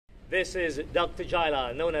This is Dr.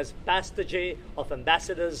 Jaila, known as Pastor J of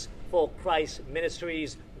Ambassadors for Christ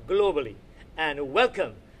Ministries globally. And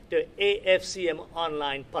welcome to AFCM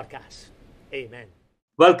Online Podcast. Amen.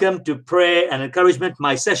 Welcome to Prayer and Encouragement.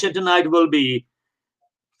 My session tonight will be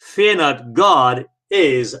Fear Not, God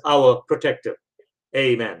is Our Protector.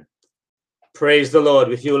 Amen. Praise the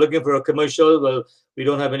Lord. If you're looking for a commercial, well, we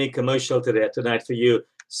don't have any commercial tonight for you,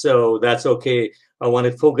 so that's okay. I want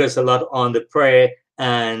to focus a lot on the prayer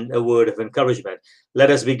and a word of encouragement. Let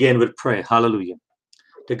us begin with prayer. Hallelujah.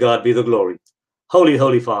 To God be the glory. Holy,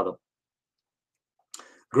 holy Father,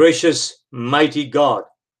 gracious, mighty God,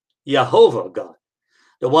 Jehovah God,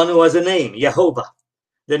 the one who has a name, Jehovah,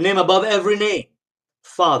 the name above every name.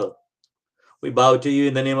 Father, we bow to you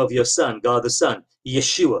in the name of your Son, God the Son,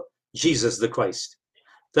 Yeshua, Jesus the Christ.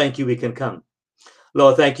 Thank you, we can come.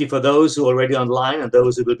 Lord, thank you for those who are already online and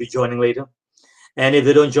those who will be joining later. And if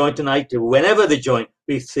they don't join tonight, whenever they join,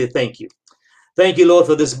 we say thank you. Thank you, Lord,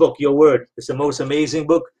 for this book, your word. It's the most amazing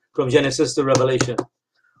book from Genesis to Revelation.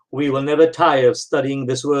 We will never tire of studying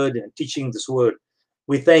this word and teaching this word.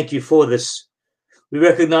 We thank you for this. We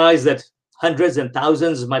recognize that hundreds and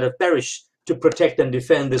thousands might have perished to protect and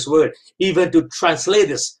defend this word, even to translate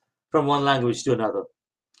this from one language to another.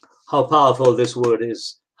 How powerful this word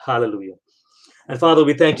is. Hallelujah. And Father,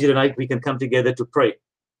 we thank you tonight. We can come together to pray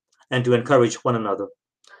and to encourage one another.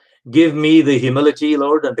 Give me the humility,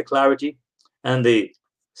 Lord, and the clarity and the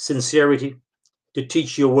sincerity to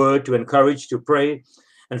teach your word, to encourage, to pray.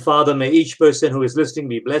 And Father, may each person who is listening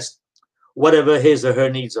be blessed, whatever his or her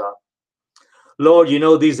needs are. Lord, you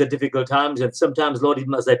know these are difficult times, and sometimes, Lord,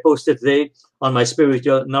 even as I posted today on my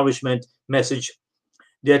spiritual nourishment message,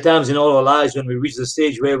 there are times in all our lives when we reach the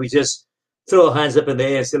stage where we just throw our hands up in the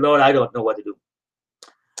air and say, Lord, I don't know what to do.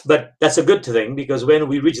 But that's a good thing, because when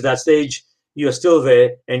we reach that stage, you're still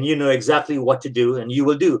there and you know exactly what to do, and you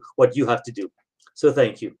will do what you have to do. So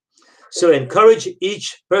thank you. So encourage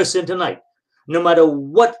each person tonight, no matter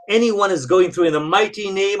what anyone is going through, in the mighty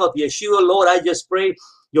name of Yeshua. Lord, I just pray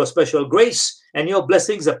your special grace and your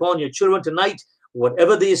blessings upon your children tonight,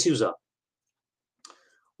 whatever the issues are,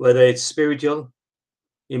 whether it's spiritual,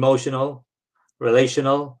 emotional,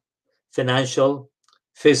 relational, financial,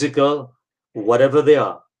 physical, whatever they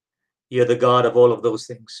are. You're the God of all of those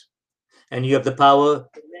things. And you have the power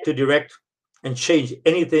to direct and change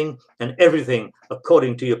anything and everything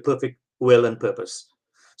according to your perfect will and purpose.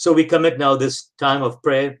 So we commit now this time of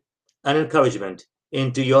prayer and encouragement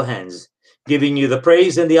into your hands, giving you the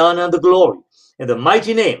praise and the honor and the glory in the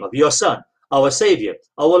mighty name of your Son, our Savior,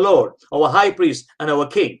 our Lord, our High Priest, and our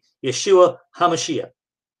King, Yeshua HaMashiach.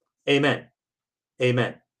 Amen.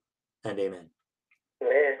 Amen. And amen.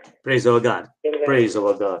 Amen. Praise our God. Amen. Praise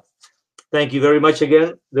our God. Thank you very much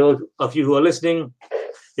again, those of you who are listening.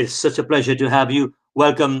 It's such a pleasure to have you.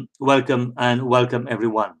 Welcome, welcome, and welcome,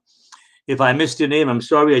 everyone. If I missed your name, I'm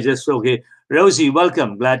sorry. Okay. Rosie,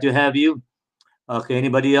 welcome. Glad to have you. Okay.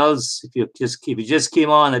 Anybody else? If you just came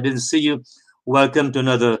on, I didn't see you. Welcome to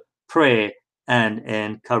another prayer and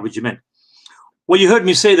encouragement. Well, you heard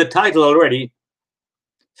me say the title already.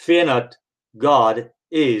 Fear not, God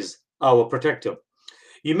is our protector.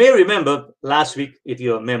 You may remember last week, if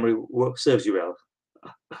your memory serves you well,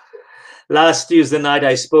 last Tuesday night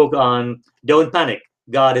I spoke on don't panic,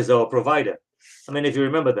 God is our provider. I mean, if you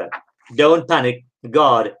remember that, don't panic,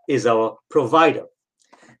 God is our provider.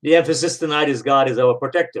 The emphasis tonight is God is our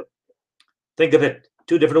protector. Think of it,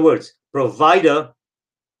 two different words, provider,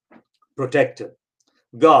 protector.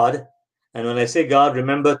 God, and when I say God,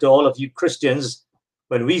 remember, to all of you Christians,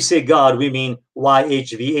 when we say God, we mean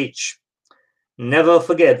YHVH. Never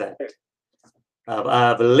forget that.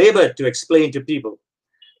 I've labored to explain to people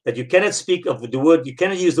that you cannot speak of the word, you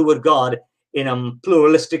cannot use the word God in a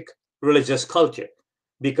pluralistic religious culture,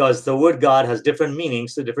 because the word God has different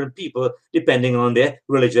meanings to different people depending on their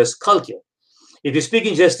religious culture. If you're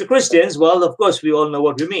speaking just to Christians, well, of course, we all know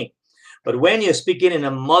what we mean. But when you're speaking in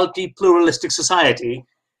a multi-pluralistic society,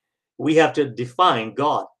 we have to define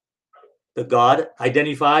God. The God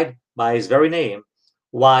identified by his very name,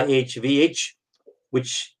 YHVH,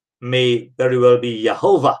 which may very well be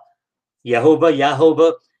Jehovah.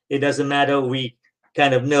 Jehovah, it doesn't matter. We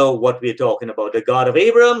kind of know what we're talking about. The God of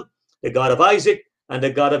Abraham, the God of Isaac, and the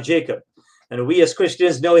God of Jacob. And we as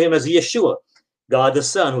Christians know him as Yeshua, God the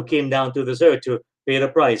Son, who came down to this earth to pay the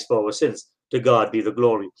price for our sins. To God be the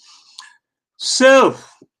glory. So,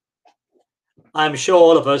 I'm sure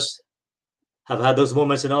all of us have had those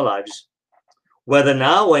moments in our lives, whether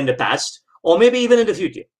now or in the past, or maybe even in the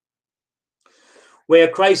future, where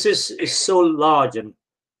a crisis is so large and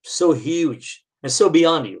so huge and so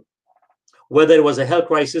beyond you, whether it was a health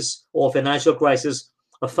crisis or financial crisis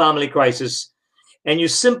a family crisis, and you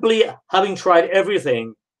simply, having tried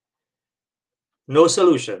everything, no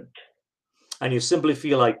solution, and you simply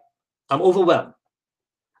feel like, I'm overwhelmed.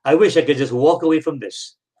 I wish I could just walk away from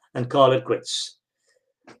this and call it quits.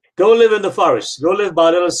 Go live in the forest. Go live by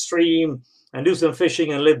a little stream and do some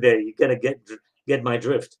fishing and live there. You're going to get my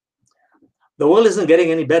drift. The world isn't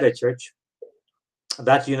getting any better, church.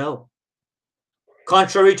 That you know.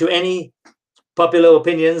 Contrary to any popular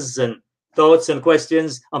opinions and thoughts and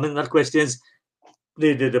questions, I mean, not questions,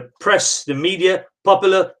 the press, the media,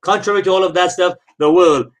 popular, contrary to all of that stuff, the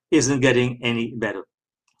world isn't getting any better.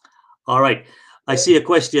 All right. I see a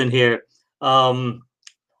question here.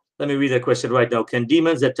 Let me read that question right now. Can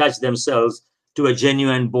demons attach themselves to a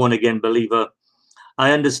genuine born-again believer?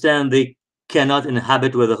 I understand they cannot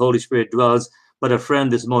inhabit where the Holy Spirit dwells, but a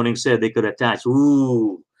friend this morning said they could attach.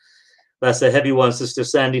 Ooh, that's a heavy one, Sister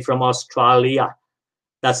Sandy from Australia.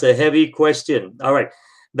 That's a heavy question. All right.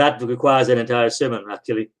 That requires an entire sermon,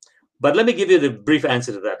 actually. But let me give you the brief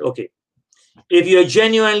answer to that. Okay. If you're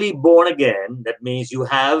genuinely born again, that means you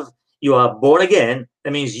are born again.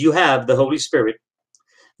 That means you have the Holy Spirit.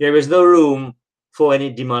 There is no room for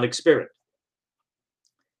any demonic spirit.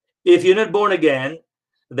 If you're not born again,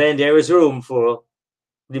 then there is room for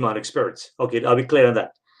demonic spirits. Okay, I'll be clear on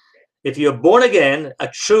that. If you're born again, a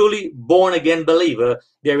truly born again believer,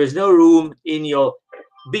 there is no room in your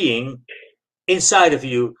being, inside of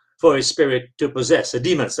you, for a spirit to possess, a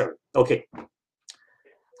demon, sorry. Okay.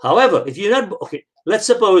 However, if you're not, okay, let's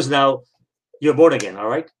suppose now you're born again, all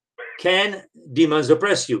right? Can demons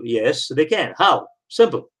oppress you? Yes, they can. How?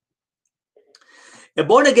 Simple. A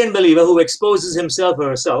born-again believer who exposes himself or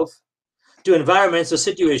herself to environments or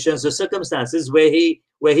situations or circumstances where he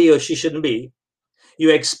or she shouldn't be,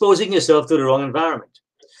 you're exposing yourself to the wrong environment.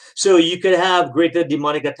 So you could have greater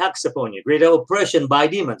demonic attacks upon you, greater oppression by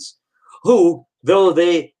demons, who, though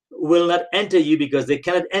they will not enter you because they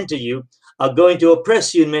cannot enter you, are going to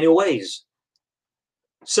oppress you in many ways.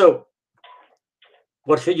 So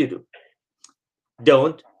what should you do?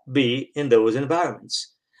 Don't be in those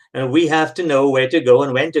environments. And we have to know where to go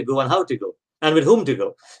and when to go and how to go and with whom to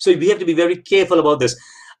go. So we have to be very careful about this.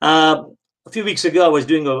 A few weeks ago, I was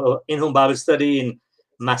doing an in-home Bible study in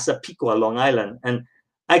Massapequa, Long Island. And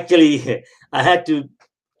actually, I had to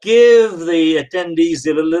give the attendees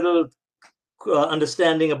a little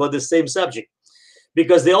understanding about the same subject,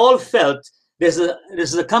 because they all felt this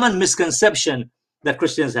is a common misconception that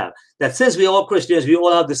Christians have, that since we're all Christians, we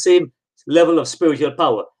all have the same level of spiritual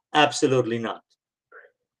power. Absolutely not.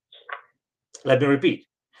 Let me repeat.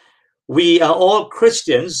 We are all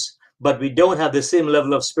Christians, but we don't have the same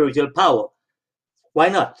level of spiritual power. Why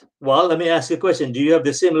not? Well, let me ask you a question. Do you have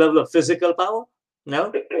the same level of physical power?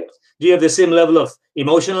 No. Do you have the same level of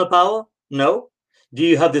emotional power? No. Do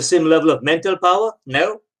you have the same level of mental power?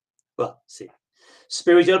 No. Well, see,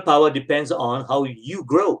 spiritual power depends on how you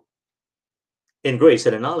grow in grace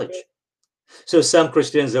and in knowledge. So some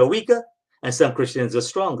Christians are weaker and some Christians are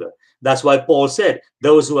stronger. That's why Paul said,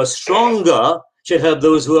 those who are stronger should help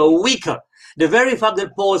those who are weaker. The very fact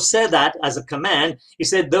that Paul said that as a command, he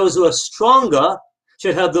said those who are stronger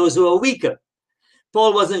should help those who are weaker.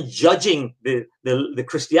 Paul wasn't judging the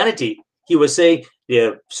Christianity. He was saying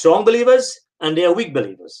they're strong believers and they're weak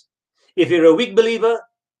believers. If you're a weak believer,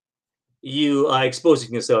 you are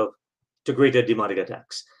exposing yourself to greater demonic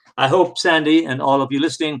attacks. I hope, Sandy, and all of you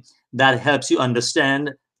listening, that helps you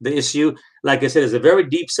understand the issue. Like I said, it's a very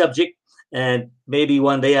deep subject, and maybe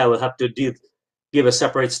one day I will have to give a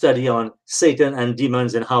separate study on Satan and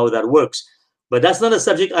demons and how that works. But that's not a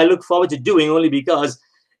subject I look forward to doing, only because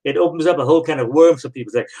it opens up a whole kind of worms for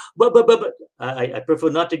people. It's like, but I prefer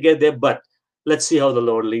not to get there, but let's see how the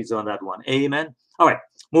Lord leads on that one. Amen. All right,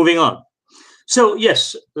 moving on. So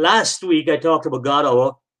yes, last week I talked about God,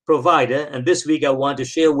 our provider, and this week I want to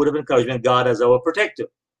share a word of encouragement, God as our protector.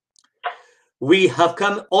 We have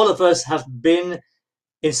come, all of us have been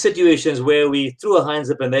in situations where we threw our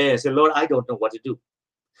hands up in the air and said, Lord, I don't know what to do.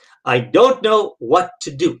 I don't know what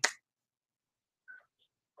to do.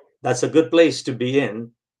 That's a good place to be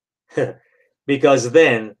in, because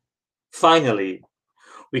then finally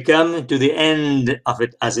we come to the end of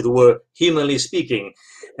it, as it were, humanly speaking,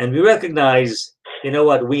 and we recognize, you know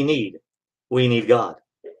what we need? We need God.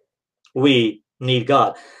 We need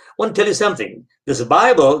God. I want to tell you something. This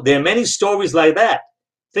Bible, there are many stories like that.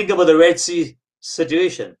 Think about the Red Sea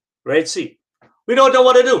situation. Red Sea. We don't know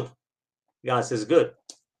what to do. God says, good.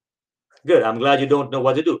 Good. I'm glad you don't know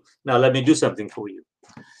what to do. Now let me do something for you.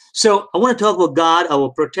 So I want to talk about God, our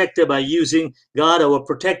protector, by using God, our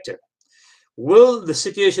protector. Will the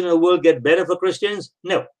situation in the world get better for Christians?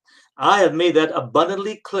 No. I have made that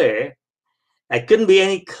abundantly clear, I couldn't be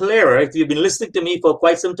any clearer. If you've been listening to me for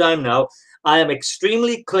quite some time now, I am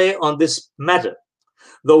extremely clear on this matter.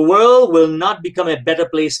 The world will not become a better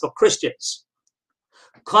place for Christians.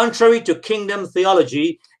 Contrary to kingdom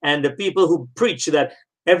theology and the people who preach that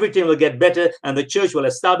everything will get better and the church will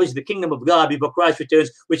establish the kingdom of God before Christ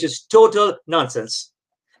returns, which is total nonsense,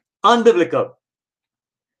 unbiblical.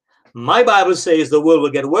 My Bible says the world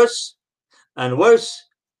will get worse and worse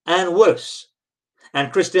and worse,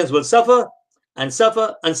 and Christians will suffer and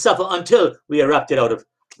suffer and suffer until we are raptured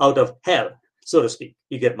out of hell, so to speak.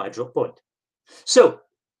 You get my point. So,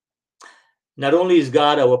 not only is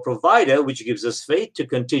God our provider, which gives us faith to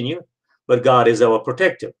continue, but God is our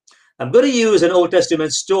protector. I'm going to use an Old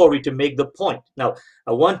Testament story to make the point. Now,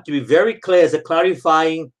 I want to be very clear as a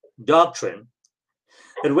clarifying doctrine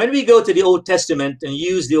that when we go to the Old Testament and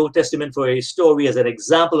use the Old Testament for a story as an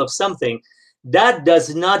example of something, that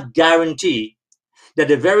does not guarantee that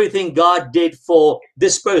the very thing God did for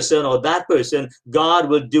this person or that person, God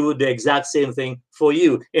will do the exact same thing for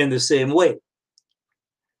you in the same way.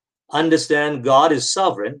 Understand, God is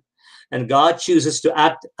sovereign, and God chooses to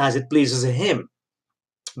act as it pleases him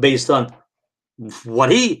based on what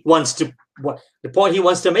he wants to, what the point he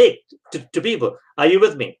wants to make to people. Are you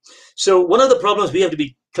with me? So one of the problems we have to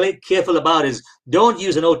be careful about is don't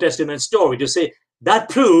use an Old Testament story to say that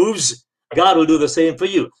proves God will do the same for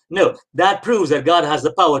you. No, that proves that God has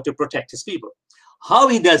the power to protect his people. How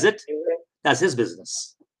he does it, that's his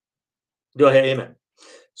business. Do I hear amen?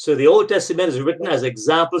 So the Old Testament is written as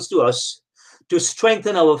examples to us to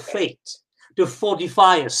strengthen our faith, to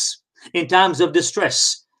fortify us in times of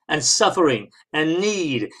distress and suffering and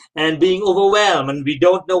need and being overwhelmed and we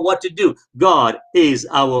don't know what to do. God is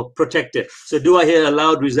our protector. So do I hear a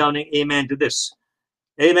loud resounding amen to this?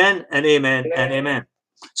 Amen and amen and amen.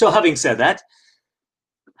 So having said that,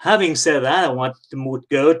 I want to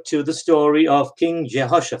go to the story of King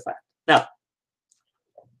Jehoshaphat. Now,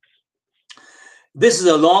 this is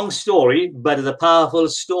a long story, but it's a powerful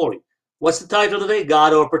story. What's the title today?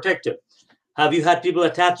 God or Protector. Have you had people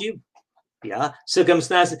attack you? Yeah.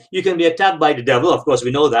 Circumstances. You can be attacked by the devil. Of course,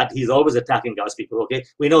 we know that. He's always attacking God's people. Okay.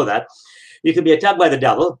 We know that. You can be attacked by the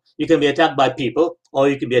devil. You can be attacked by people, or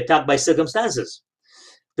you can be attacked by circumstances.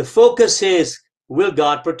 The focus is, will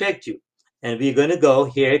God protect you? And we're going to go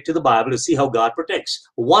here to the Bible to see how God protects.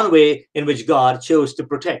 One way in which God chose to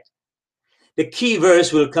protect. The key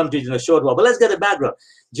verse will come to you in a short while. But let's get a background.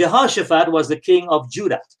 Jehoshaphat was the king of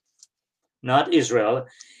Judah, not Israel.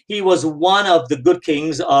 He was one of the good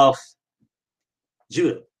kings of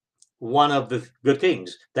Judah. One of the good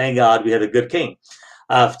kings. Thank God we had a good king.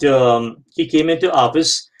 After he came into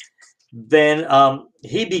office, then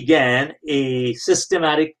he began a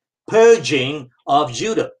systematic purging of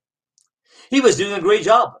Judah. He was doing a great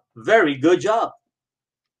job. Very good job.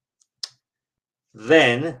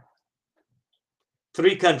 Then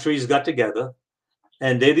 3 countries got together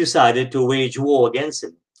and they decided to wage war against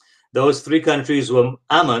him. Those 3 countries were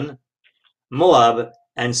Ammon, Moab,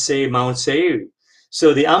 and Mount Seir.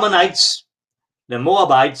 So the Ammonites, the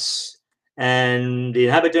Moabites, and the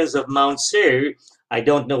inhabitants of Mount Seir, I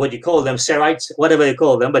don't know what you call them, Serites, whatever you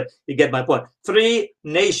call them, but you get my point. 3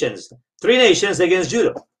 nations against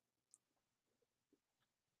Judah.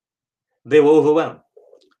 They were overwhelmed,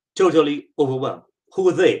 totally overwhelmed. Who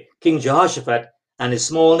were they? King Jehoshaphat and his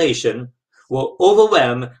small nation were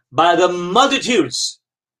overwhelmed by the multitudes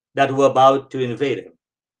that were about to invade him.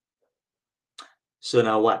 So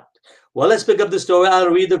now what? Well, let's pick up the story.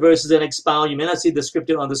 I'll read the verses and expound. You may not see the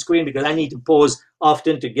scripture on the screen because I need to pause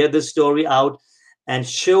often to get this story out and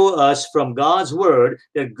show us from God's word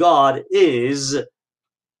that God is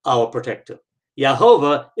our protector.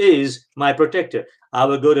 Jehovah is my protector. I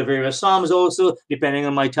will go to various Psalms also, depending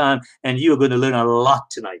on my time, and you are going to learn a lot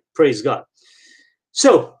tonight. Praise God.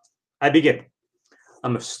 So, I begin.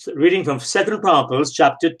 I'm reading from 2 Chronicles,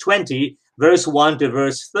 chapter 20, verse 1 to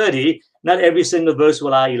verse 30. Not every single verse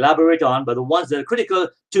will I elaborate on, but the ones that are critical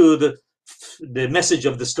to the message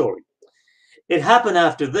of the story. It happened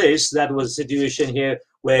after this, that was a situation here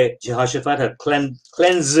where Jehoshaphat had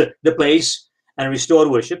cleansed the place and restored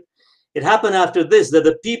worship. It happened after this that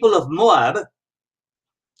the people of Moab,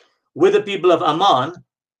 with the people of Ammon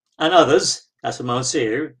and others, that's from Mount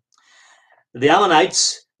Seir, the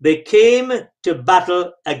Ammonites, they came to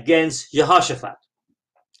battle against Jehoshaphat.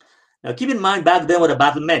 Now keep in mind back then what a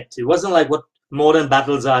battle meant. It wasn't like what modern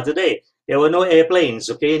battles are today. There were no airplanes,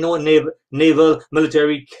 okay, no naval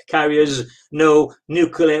military carriers, no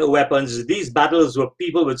nuclear weapons. These battles were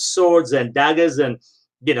people with swords and daggers and,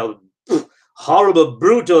 you know, horrible,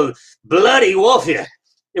 brutal, bloody warfare.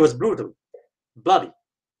 It was brutal, bloody.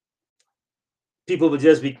 people will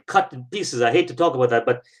just be cut in pieces. I hate to talk about that,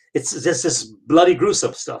 but it's just this bloody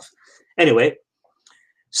gruesome stuff. Anyway,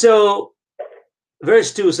 so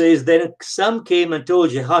verse 2 says, then some came and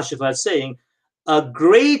told Jehoshaphat, saying, a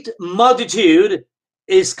great multitude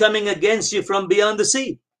is coming against you from beyond the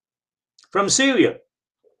sea, from Syria.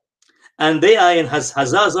 And they are in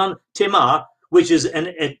Hazazon Tamar, which is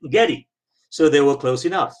an Gedi. So they were close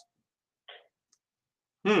enough.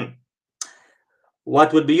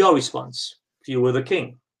 What would be your response if you were the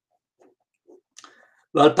king?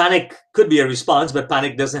 Well, panic could be a response, but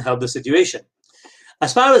panic doesn't help the situation.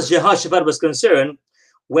 As far as Jehoshaphat was concerned,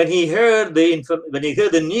 when he heard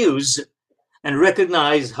the news and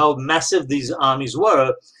recognized how massive these armies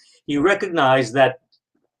were, he recognized that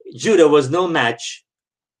Judah was no match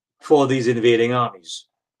for these invading armies.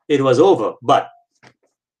 It was over, but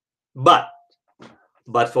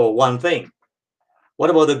for one thing. What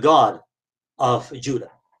about the God of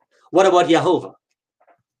Judah? What about Jehovah?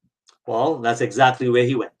 Well, that's exactly where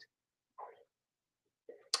he went.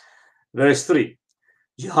 Verse 3,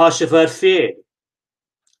 Jehoshaphat feared.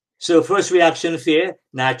 So first reaction, fear,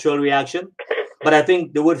 natural reaction. But I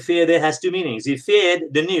think the word fear there has two meanings. He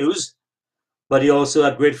feared the news, but he also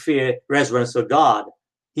had great fear, reverence for God.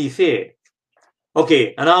 He feared.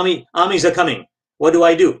 Okay, armies are coming. What do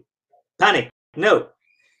I do? Panic. No.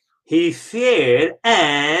 He feared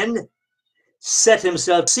and set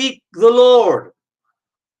himself to seek the Lord,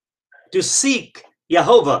 to seek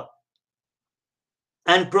Jehovah,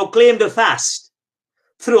 and proclaim the fast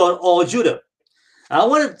throughout all Judah. I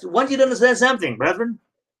want you to understand something, brethren.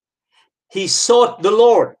 He sought the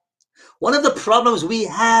Lord. One of the problems we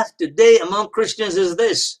have today among Christians is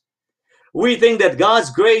this. We think that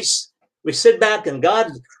God's grace, we sit back and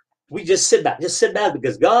we just sit back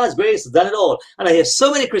because God's grace has done it all. And I hear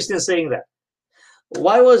so many Christians saying that.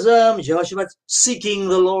 Why was Jehoshaphat seeking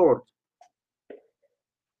the Lord?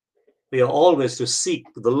 We are always to seek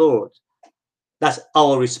the Lord. That's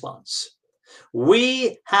our response.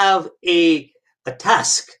 We have a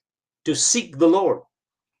task to seek the Lord.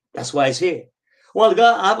 That's why it's here. Well,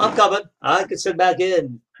 God, I'm covered. I can sit back here.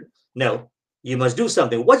 No, you must do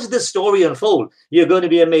something. Watch this story unfold. You're going to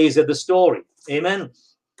be amazed at the story. Amen.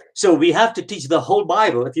 So we have to teach the whole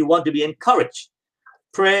Bible if you want to be encouraged.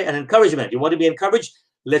 Prayer and encouragement. You want to be encouraged?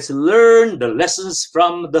 Let's learn the lessons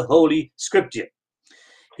from the Holy Scripture.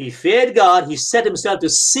 He feared God. He set himself to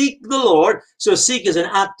seek the Lord. So seek is an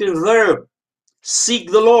active verb.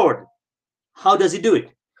 Seek the Lord. How does he do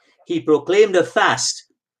it? He proclaimed a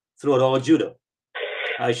fast throughout all Judah.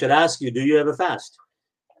 I should ask you, do you ever fast?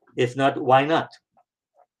 If not, why not?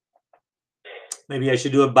 Maybe I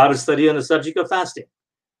should do a Bible study on the subject of fasting.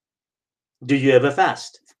 Do you ever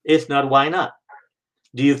fast? If not, why not?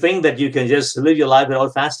 Do you think that you can just live your life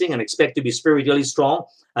without fasting and expect to be spiritually strong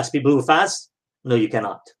as people who fast? No, you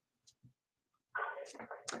cannot.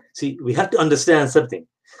 See, we have to understand something.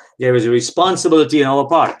 There is a responsibility on our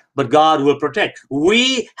part, but God will protect.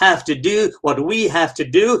 We have to do what we have to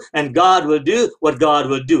do, and God will do what God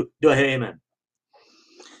will do. Do I hear amen?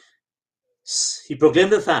 He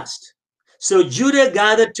proclaimed the fast. So Judah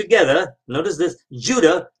gathered together. Notice this.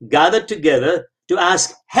 Judah gathered together to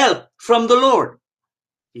ask help from the Lord.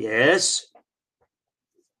 Yes,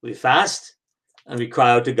 we fast and we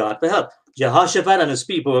cry out to God for help. Jehoshaphat and his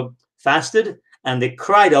people fasted and they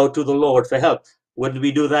cried out to the Lord for help. Wouldn't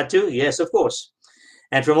we do that too? Yes, of course.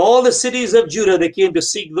 And from all the cities of Judah, they came to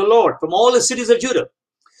seek the Lord. From all the cities of Judah.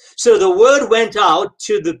 So the word went out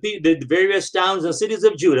to the various towns and cities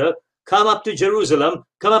of Judah. Come up to Jerusalem.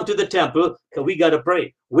 Come up to the temple. We got to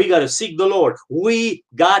pray. We got to seek the Lord. We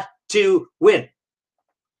got to win.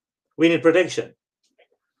 We need protection.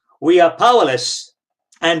 We are powerless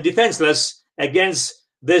and defenseless against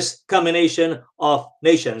this combination of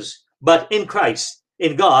nations. But in Christ,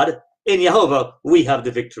 in God, in Jehovah, we have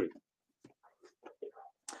the victory.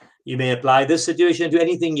 You may apply this situation to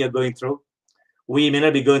anything you're going through. We may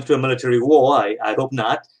not be going through a military war, I hope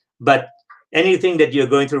not, but anything that you're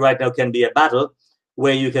going through right now can be a battle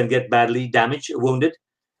where you can get badly damaged, wounded,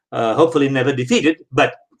 hopefully never defeated,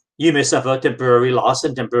 but you may suffer temporary loss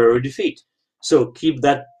and temporary defeat. So keep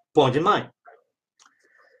that point in mind.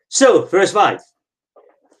 So, verse 5.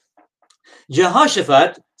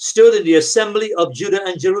 Jehoshaphat stood in the assembly of Judah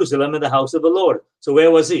and Jerusalem in the house of the Lord. So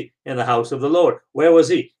where was he? In the house of the Lord. Where was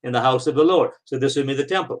he? In the house of the Lord. So this would be the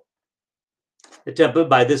temple. The temple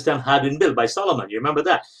by this time had been built by Solomon. You remember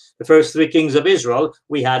that? The first three kings of Israel,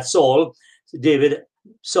 we had Saul, David,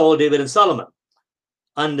 and Solomon.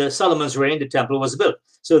 Under Solomon's reign, the temple was built.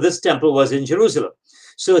 So this temple was in Jerusalem.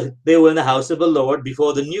 So they were in the house of the Lord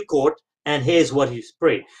before the new court, and here's what he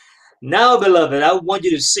prayed. Now, beloved, I want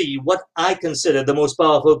you to see what I consider the most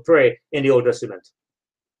powerful prayer in the Old Testament.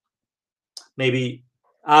 Maybe,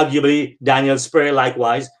 arguably, Daniel's prayer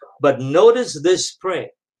likewise. But notice this prayer.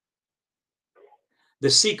 The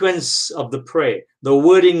sequence of the prayer, the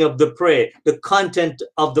wording of the prayer, the content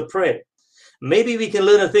of the prayer. Maybe we can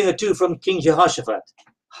learn a thing or two from King Jehoshaphat.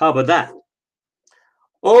 How about that?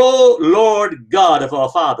 O Lord God of our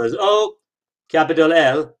fathers. O, capital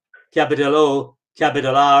L, capital O,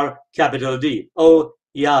 capital R, capital D. O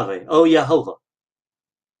Yahweh, O Jehovah.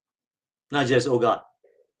 Not just O God.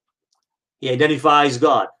 He identifies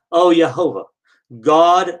God. O Jehovah,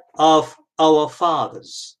 God of our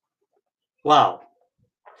fathers. Wow.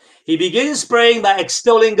 He begins praying by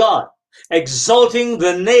extolling God, exalting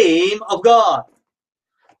the name of God,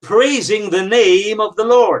 praising the name of the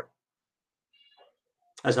Lord.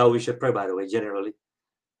 That's how we should pray, by the way, generally.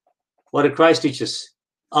 What did Christ teach us?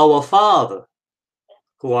 Our Father,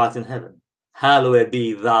 who art in heaven, hallowed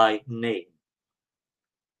be thy name.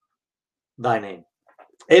 Thy name.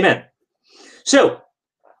 Amen. So,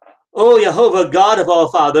 O Jehovah, God of our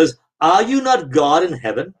fathers, are you not God in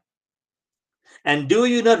heaven? And do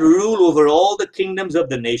you not rule over all the kingdoms of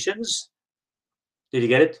the nations? Did you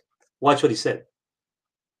get it? Watch what he said.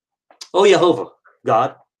 O Jehovah,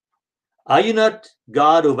 God, are you not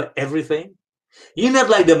God over everything? You're not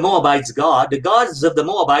like the Moabites' God. The gods of the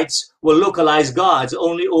Moabites were localized gods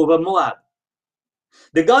only over Moab.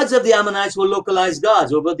 The gods of the Ammonites were localized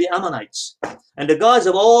gods over the Ammonites. And the gods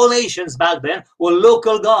of all nations back then were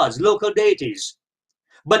local gods, local deities.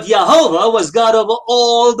 But Jehovah was God over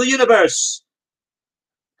all the universe.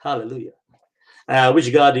 Hallelujah.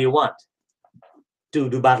 Which God do you want to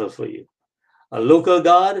do battle for you? A local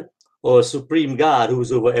God or a supreme God who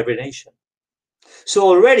is over every nation? So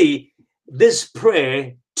already this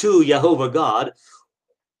prayer to Jehovah God,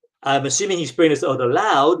 I'm assuming he's praying this out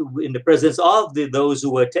aloud in the presence of those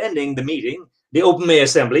who were attending the meeting, the open May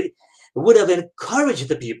assembly, would have encouraged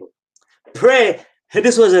the people. Pray.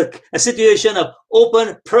 This was a situation of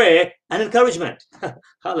open prayer and encouragement.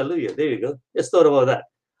 Hallelujah. There you go. Just thought about that.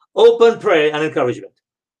 Open prayer and encouragement.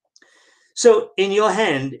 So in your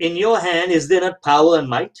hand is there not power and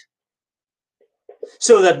might?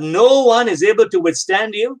 So that no one is able to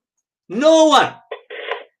withstand you? No one.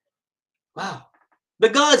 Wow. The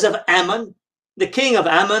gods of Ammon, the king of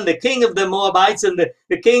Ammon, the king of the Moabites, and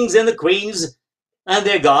the kings and the queens and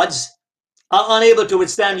their gods are unable to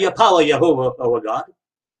withstand your power, Jehovah, our God.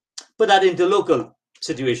 Put that into local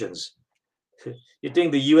situations. You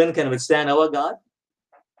think the UN can withstand our God?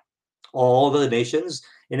 All the nations,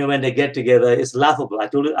 when they get together, it's laughable.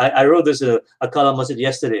 I wrote this in a column was it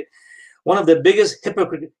yesterday. One of the biggest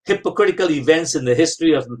hypocritical events in the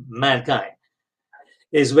history of mankind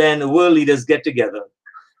is when world leaders get together,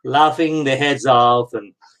 laughing their heads off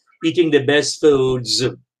and eating the best foods,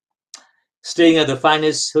 staying at the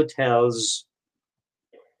finest hotels,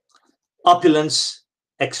 opulence,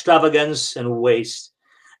 extravagance, and waste.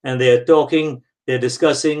 And they're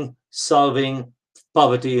discussing solving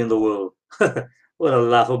poverty in the world. What a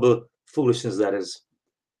laughable foolishness that is.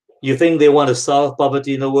 You think they want to solve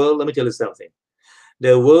poverty in the world? Let me tell you something.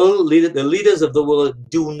 The leaders of the world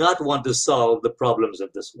do not want to solve the problems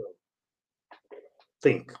of this world.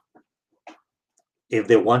 Think. If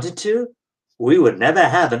they wanted to, we would never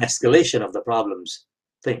have an escalation of the problems.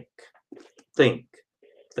 Think.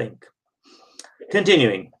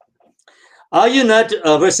 Continuing. Are you not,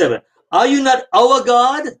 verse 7, are you not our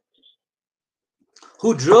God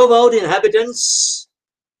who drove out inhabitants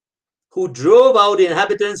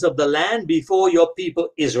of the land before your people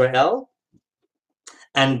Israel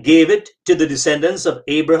and gave it to the descendants of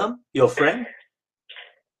Abraham, your friend?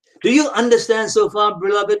 Do you understand so far,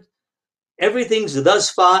 beloved? Everything's thus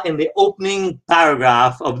far in the opening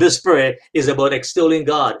paragraph of this prayer is about extolling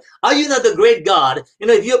God. Are you not the great God?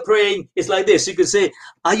 If you're praying, it's like this. You could say,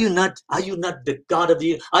 are you not the God of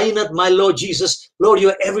are you not my Lord Jesus? Lord,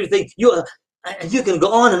 you're everything. And you can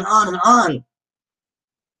go on and on and on.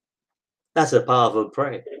 That's a powerful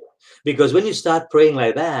prayer. Because when you start praying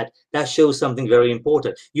like that, that shows something very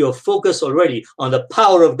important. You're focused already on the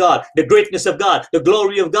power of God, the greatness of God, the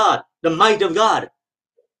glory of God, the might of God,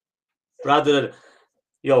 rather than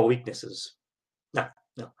your weaknesses. No.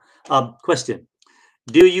 Question.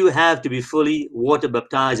 Do you have to be fully water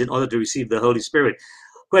baptized in order to receive the Holy Spirit?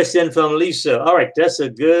 Question from Lisa. All right, that's a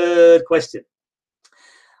good question.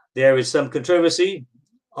 There is some controversy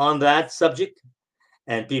on that subject,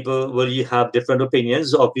 and people will have different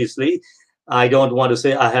opinions, obviously. I don't want to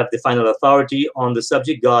say I have the final authority on the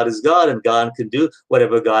subject. God is God, and God can do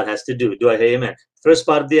whatever God has to do. Do I hear amen? First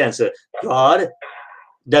part of the answer. God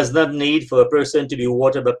does not need for a person to be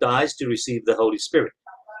water baptized to receive the Holy Spirit.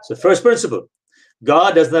 So first principle,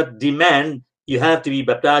 God does not demand you have to be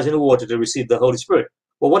baptized in water to receive the Holy Spirit.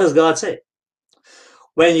 Well, what does God say?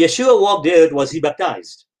 When Yeshua walked the earth, was he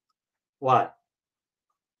baptized? Why?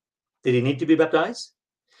 Did he need to be baptized?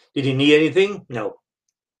 Did he need anything? No.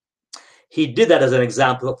 He did that as an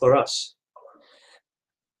example for us.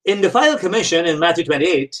 In the final commission in Matthew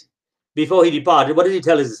 28, before he departed, what did he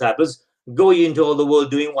tell his disciples? Go ye into all the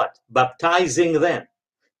world doing what? Baptizing them.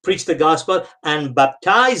 Preach the gospel and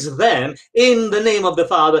baptize them in the name of the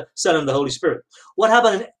Father, Son, and the Holy Spirit. What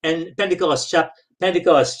happened in Pentecost,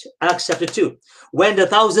 Acts chapter 2? When the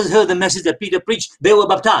thousands heard the message that Peter preached, they were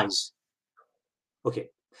baptized. Okay.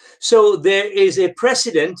 So there is a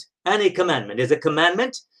precedent and a commandment. There's a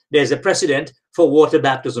commandment, there's a precedent for water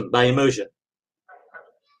baptism by immersion.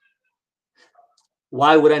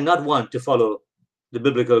 Why would I not want to follow the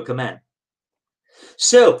biblical command?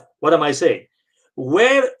 So, what am I saying?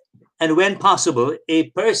 Where and when possible, a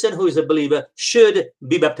person who is a believer should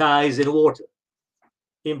be baptized in water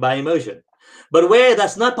by immersion. But where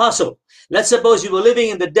that's not possible, let's suppose you were living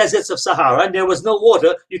in the deserts of Sahara and there was no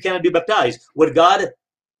water, you cannot be baptized. Would God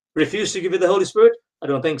refuse to give you the Holy Spirit? I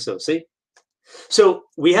don't think so, see? So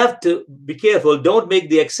we have to be careful. Don't make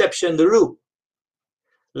the exception the rule.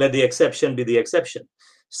 Let the exception be the exception.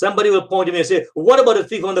 Somebody will point to me and say, what about the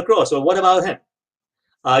thief on the cross? Or what about him?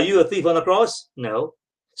 Are you a thief on the cross? No.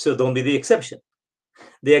 So don't be the exception.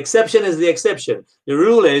 The exception is the exception. The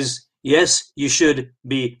rule is, yes, you should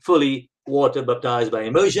be fully water baptized by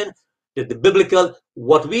immersion. The biblical,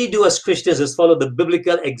 what we do as Christians is follow the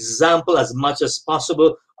biblical example as much as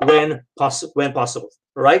possible when possible,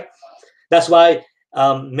 right? That's why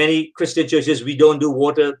many Christian churches, we don't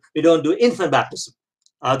do infant baptism.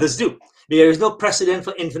 Others do. There is no precedent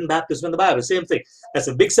for infant baptism in the Bible. Same thing. That's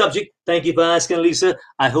a big subject. Thank you for asking, Lisa.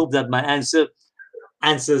 I hope that my answer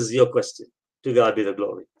answers your question. To God be the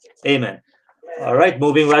glory. Amen. All right,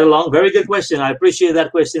 moving right along. Very good question. I appreciate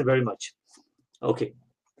that question very much. Okay.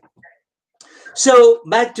 So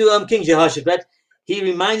back to King Jehoshaphat. He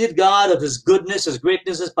reminded God of his goodness, his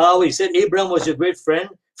greatness, his power. He said, Abraham was your great friend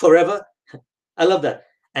forever. I love that.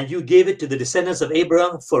 And you gave it to the descendants of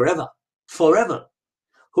Abraham forever. Forever.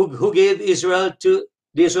 Who gave Israel to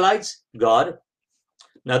the Israelites? God.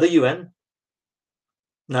 Not the UN.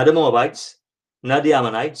 Not the Moabites. Not the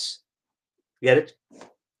Ammonites. Get it?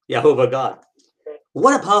 Jehovah God.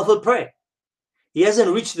 What a powerful prayer. He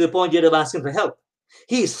hasn't reached the point yet of asking for help.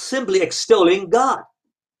 He's simply extolling God.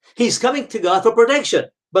 He's coming to God for protection.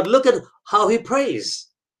 But look at how he prays.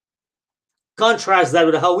 Contrast that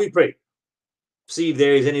with how we pray. See if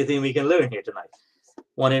there is anything we can learn here tonight.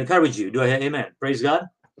 Want to encourage you. Do I hear amen? Praise God.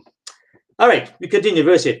 All right, we continue,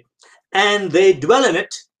 verse 8. And they dwell in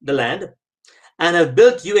it, the land, and have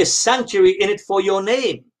built you a sanctuary in it for your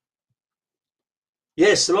name.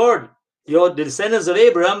 Yes, Lord, the descendants of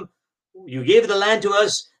Abraham, you gave the land to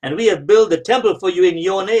us, and we have built the temple for you in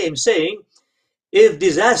your name, saying, if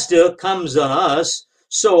disaster comes on us,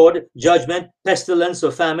 sword, judgment, pestilence,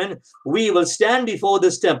 or famine, we will stand before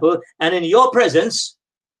this temple and in your presence,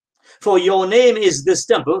 for your name is this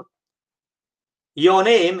temple. Your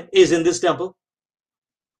name is in this temple.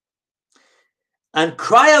 And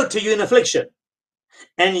cry out to you in affliction,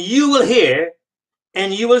 and you will hear,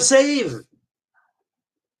 and you will save.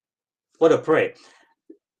 What a prayer.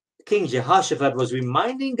 King Jehoshaphat was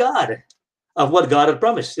reminding God of what God had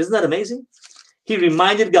promised. Isn't that amazing? He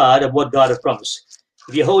reminded God of what God had promised.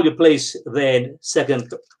 If you hold your place there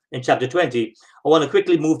in chapter 20, I want to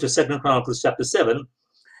quickly move to 2 Chronicles chapter 7,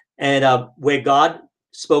 and where God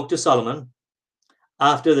spoke to Solomon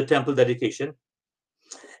after the temple dedication.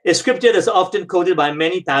 A scripture that's often quoted by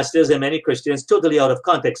many pastors and many Christians, totally out of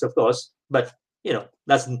context, of course, but you know,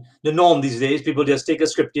 that's the norm these days. People just take a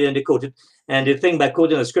scripture and they quote it, and they think by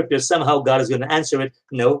quoting a scripture, somehow God is going to answer it.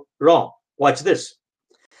 No, wrong. Watch this.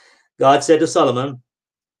 God said to Solomon,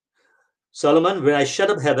 Solomon, when I shut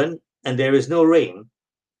up heaven and there is no rain,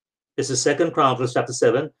 this is 2 Chronicles chapter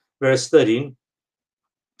 7, verse 13.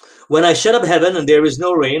 When I shut up heaven and there is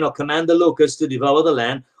no rain, or command the locusts to devour the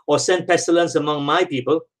land, or send pestilence among my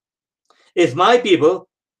people, if my people,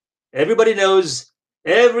 everybody knows,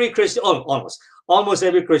 every Christian, almost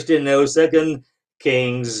every Christian knows 2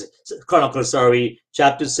 Chronicles,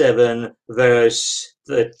 chapter 7, verse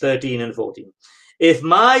 13 and 14. If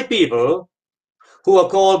my people, who are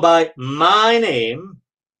called by my name,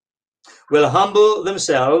 will humble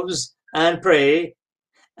themselves and pray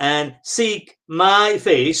and seek my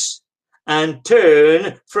face and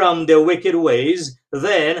turn from their wicked ways,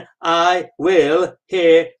 then I will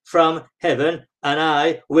hear from heaven and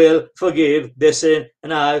I will forgive their sin,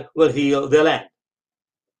 and I will heal their land.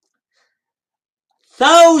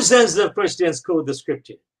 Thousands of Christians quote the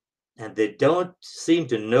scripture, and they don't seem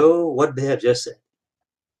to know what they have just said.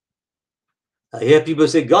 I hear people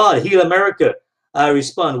say, God, heal America. I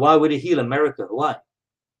respond, why would he heal America? Why?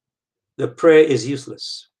 The prayer is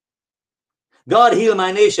useless. God, heal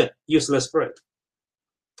my nation. Useless prayer.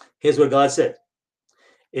 Here's what God said.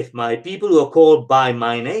 If my people who are called by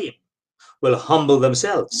my name will humble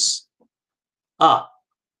themselves.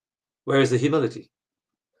 Where is the humility?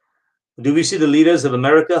 Do we see the leaders of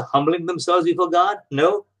America humbling themselves before God?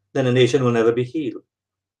 No, then a nation will never be healed.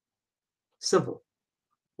 Simple.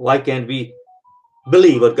 Why can't we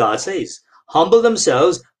believe what God says? Humble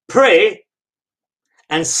themselves, pray,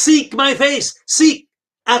 and seek my face. Seek,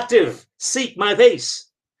 active, seek my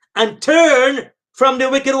face, and turn from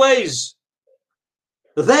their wicked ways.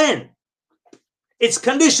 Then, it's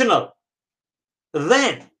conditional.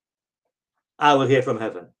 Then, I will hear from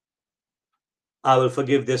heaven. I will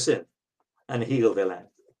forgive their sin and heal their land.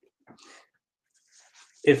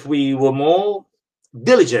 If we were more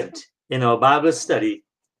diligent in our Bible study,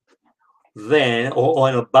 then, or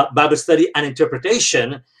in a Bible study and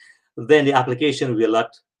interpretation, then the application will be a lot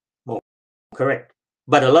more correct.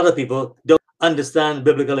 But a lot of people don't understand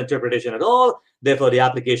biblical interpretation at all, therefore the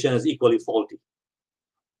application is equally faulty.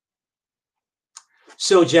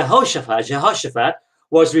 So Jehoshaphat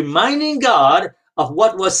was reminding God of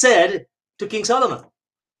what was said to King Solomon.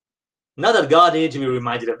 Not that God needed to be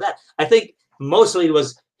reminded of that. I think mostly it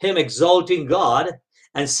was him exalting God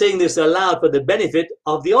and saying this aloud for the benefit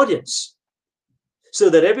of the audience, so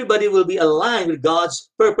that everybody will be aligned with God's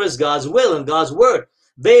purpose, God's will, and God's word.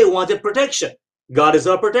 They wanted protection. God is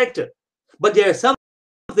our protector. But there are some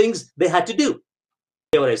things they had to do.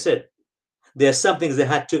 Hear what I said? There are some things they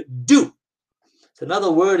had to do. It's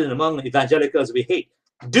another word among evangelicals we hate.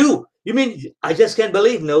 Do. You mean I just can't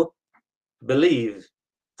believe? No. Believe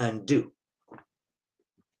and do.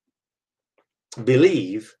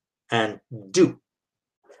 Believe and do.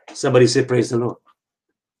 Somebody say, praise the Lord.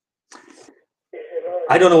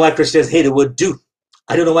 I don't know why Christians hate the word do.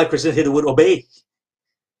 I don't know why Christians hate the word obey.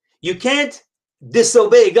 You can't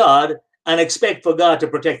disobey God and expect for God to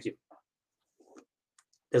protect you.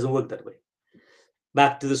 Doesn't work that way.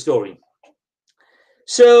 Back to the story.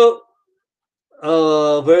 So,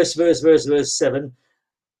 verse 7.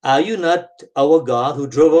 Are you not our God who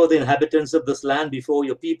drove out the inhabitants of this land before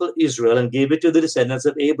your people Israel and gave it to the descendants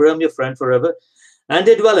of Abraham, your friend, forever, and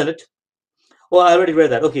they dwell in it? Oh, I already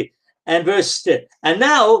read that. Okay. And verse 10. And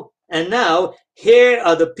now, here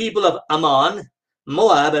are the people of Ammon,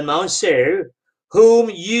 Moab, and Mount Seir, whom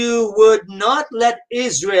you would not let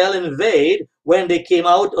Israel invade when they came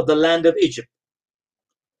out of the land of Egypt.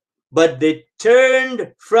 But they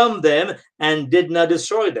turned from them and did not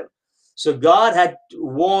destroy them. So God had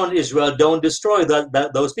warned Israel, don't destroy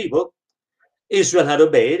those people. Israel had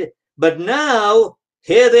obeyed. But now,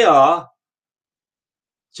 here they are.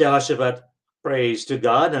 Jehoshaphat prays to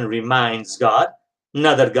God and reminds God,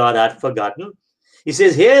 not that God had forgotten. He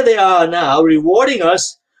says, here they are now rewarding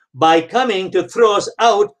us by coming to throw us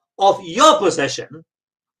out of your possession,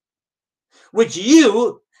 which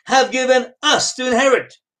you have given us to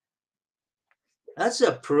inherit. That's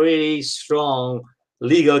a pretty strong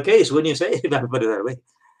legal case, wouldn't you say, if I put it that way?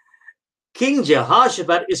 King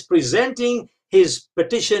Jehoshaphat is presenting his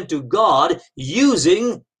petition to God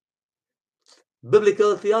using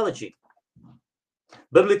biblical theology,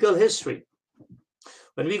 biblical history.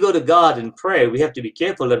 When we go to God in prayer, we have to be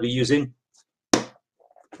careful that we're using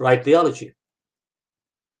right theology.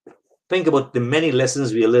 Think about the many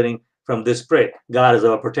lessons we are learning from this prayer. God is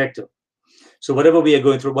our protector. So whatever we are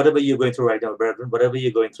going through, whatever you're going through right now, brethren, whatever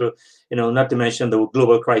you're going through, not to mention the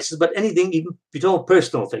global crisis, but anything, even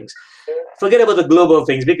personal things. Forget about the global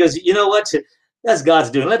things, because you know what? That's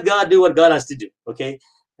God's doing. Let God do what God has to do, okay?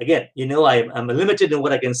 Again, I'm limited in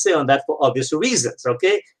what I can say on that for obvious reasons,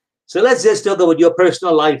 okay? So let's just talk about your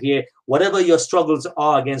personal life here. Whatever your struggles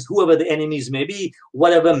are against whoever the enemies may be,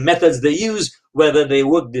 whatever methods they use, whether they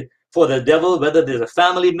work for the devil, whether there's a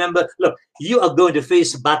family member. Look, you are going to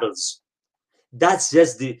face battles. That's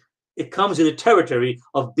just it comes with the territory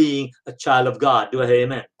of being a child of God. Do I hear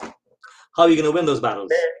amen? How are you going to win those battles?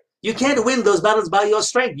 You can't win those battles by your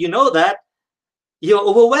strength. You know that. You're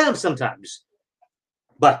overwhelmed sometimes.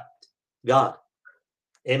 But God.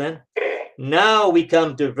 Amen. Now we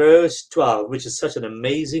come to verse 12, which is such an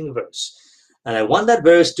amazing verse. And I want that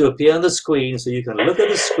verse to appear on the screen so you can look at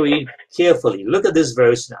the screen carefully. Look at this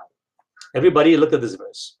verse now. Everybody look at this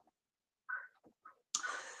verse.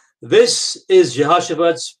 This is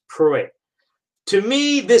Jehoshaphat's prayer. To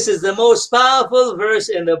me, this is the most powerful verse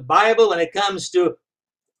in the Bible when it comes to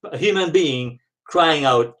a human being crying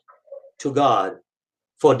out to God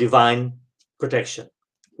for divine protection.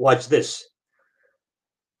 Watch this.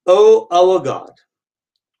 Oh, our God.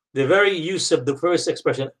 The very use of the first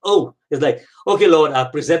expression, oh, is like, okay, Lord,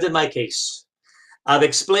 I've presented my case. I've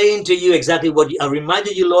explained to you exactly I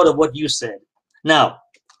reminded you, Lord, of what you said. Now,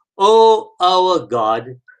 oh, our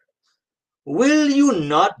God, will you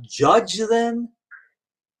not judge them?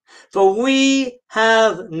 For we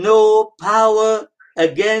have no power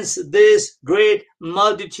against this great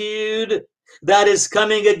multitude that is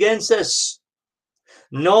coming against us,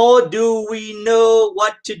 nor do we know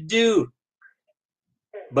what to do,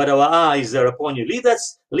 but our eyes are upon you.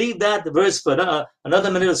 Leave that verse for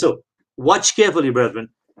another minute or so. Watch carefully, brethren.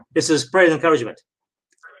 This is prayer and encouragement.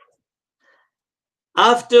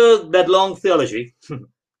 After that long theology,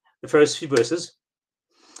 the first few verses,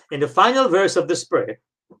 in the final verse of this prayer,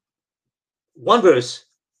 one verse,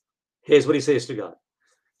 here's what he says to God.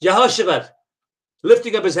 Jehoshaphat,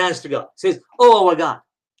 lifting up his hands to God, says, oh, our God,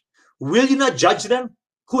 will you not judge them?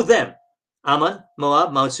 Who them? Ammon,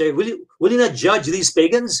 Moab, Mount Seir. Will you not judge these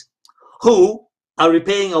pagans who are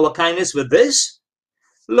repaying our kindness with this?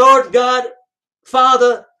 Lord God,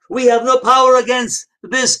 Father, we have no power against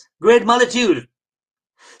this great multitude.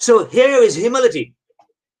 So here is humility.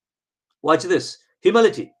 Watch this.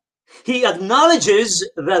 Humility. He acknowledges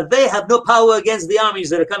that they have no power against the armies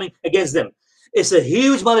that are coming against them. It's a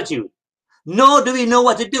huge multitude. Nor do we know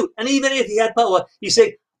what to do. And even if he had power, he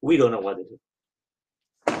said, we don't know what to do.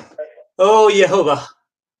 Oh, Jehovah,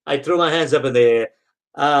 I throw my hands up in the air.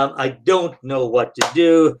 I don't know what to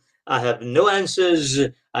do. I have no answers.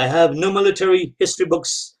 I have no military history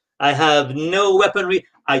books. I have no weaponry.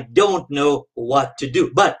 I don't know what to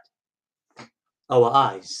do. But our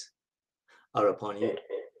eyes are upon you.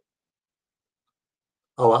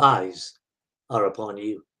 Our eyes are upon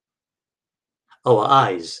you. Our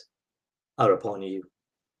eyes are upon you.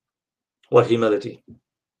 What humility.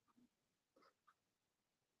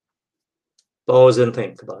 Pause and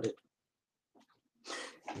think about it.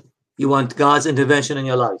 You want God's intervention in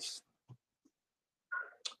your life.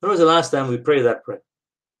 When was the last time we prayed that prayer?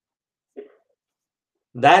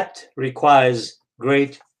 That requires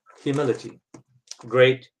great humility.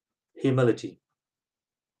 Great humility.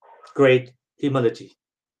 Great humility.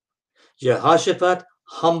 Jehoshaphat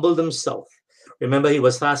humbled himself. Remember, he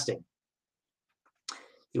was fasting.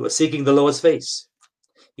 He was seeking the Lord's face.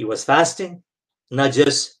 He was fasting, not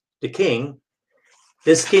just the king.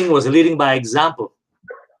 This king was leading by example.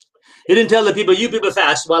 He didn't tell the people, you people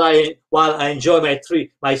fast while I enjoy my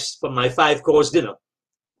 5-course dinner.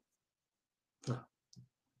 No.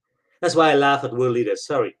 That's why I laugh at world leaders.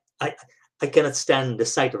 Sorry. I cannot stand the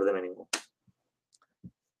sight of them anymore.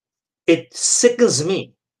 It sickens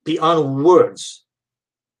me beyond words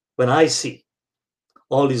when I see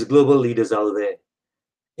all these global leaders out there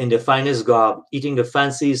in the finest garb, eating the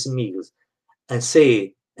fanciest meals, and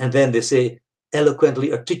then they say,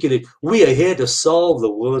 eloquently articulate, we are here to solve the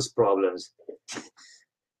world's problems.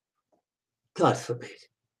 God forbid.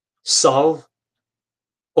 Solve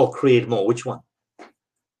or create more? Which one?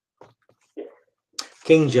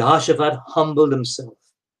 King Jehoshaphat humbled himself.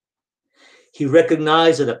 He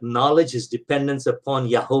recognized and acknowledged his dependence upon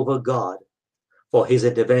Jehovah God for his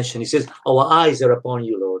intervention. He says, our eyes are upon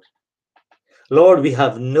you, Lord. Lord, we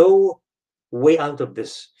have no way out of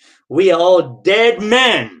this. We are all dead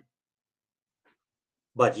men.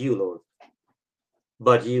 But you, Lord.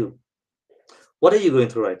 But you. What are you going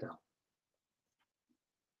through right now?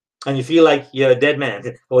 And you feel like you're a dead man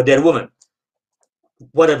or a dead woman.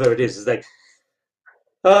 Whatever it is. It's like,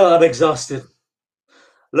 oh, I'm exhausted.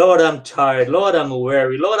 Lord, I'm tired. Lord, I'm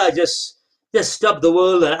weary. Lord, I just stopped the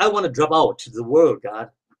world and I want to drop out of the world, God.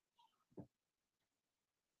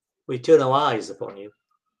 We turn our eyes upon you.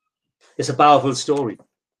 It's a powerful story.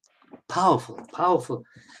 Powerful, powerful.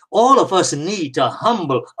 All of us need to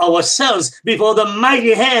humble ourselves before the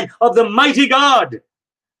mighty hand of the mighty God.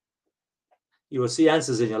 You will see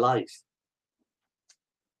answers in your life.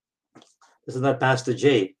 This is not Pastor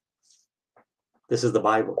Jay. This is the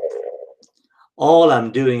Bible. All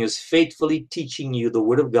I'm doing is faithfully teaching you the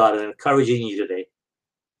Word of God and encouraging you today.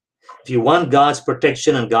 If you want God's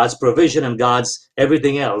protection and God's provision and God's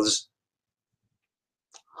everything else,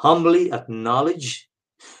 humbly acknowledge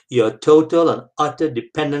your total and utter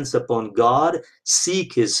dependence upon God.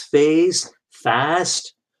 Seek His face,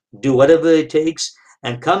 fast, do whatever it takes,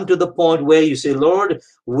 and come to the point where you say, Lord,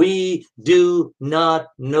 we do not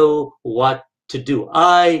know what to do.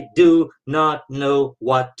 I do not know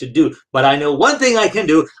what to do. But I know one thing I can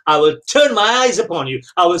do. I will turn my eyes upon you.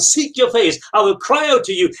 I will seek your face. I will cry out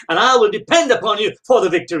to you, and I will depend upon you for the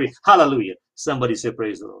victory. Hallelujah. Somebody say,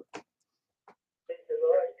 praise the Lord.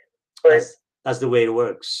 That's the way it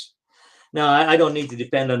works. Now, I don't need to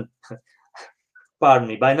depend on, pardon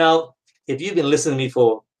me, by now, if you've been listening to me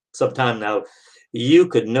for some time now, you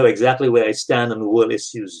could know exactly where I stand on world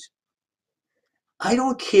issues. I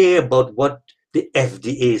don't care about what the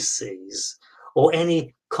FDA says or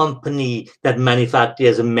any company that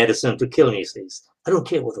manufactures a medicine to kill me says. I don't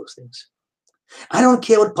care about those things. I don't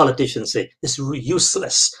care what politicians say. It's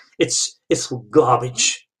useless. It's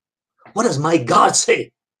garbage. What does my God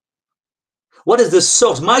say? What is the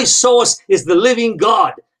source? My source is the living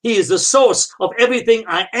God. He is the source of everything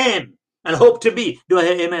I am and hope to be. Do I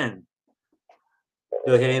hear amen?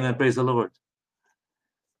 Do I hear amen? Praise the Lord.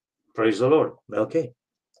 Praise the Lord. Okay.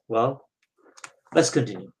 Well, let's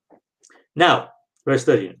continue. Now, verse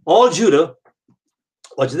 13. All Judah,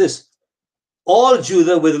 watch this. All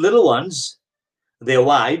Judah with little ones, their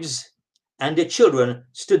wives, and their children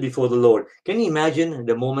stood before the Lord. Can you imagine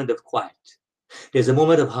the moment of quiet? There's a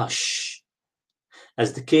moment of hush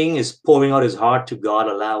as the king is pouring out his heart to God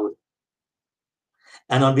aloud.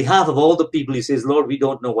 And on behalf of all the people, he says, Lord, we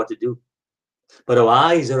don't know what to do, but our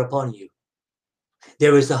eyes are upon you.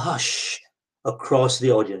 There is a hush across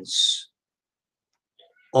the audience.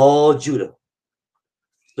 All Judah,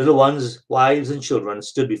 little ones, wives, and children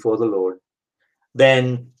stood before the Lord.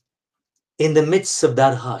 Then, in the midst of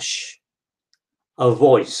that hush, a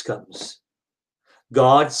voice comes.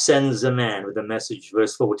 God sends a man with a message,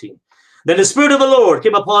 verse 14. Then the Spirit of the Lord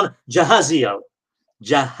came upon Jahaziel,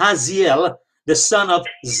 the son of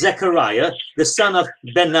Zechariah, the son of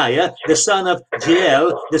Benaiah, the son of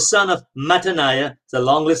Jeiel, the son of Mattaniah. It's a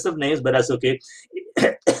long list of names, but that's okay.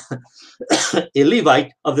 A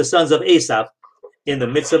Levite of the sons of Asaph in the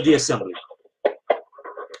midst of the assembly.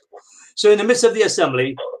 So in the midst of the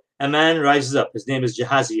assembly, a man rises up. His name is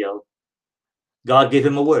Jahaziel. God gave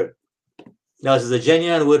him a word. Now, this is a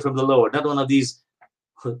genuine word from the Lord, not one of these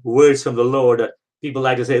words from the Lord that people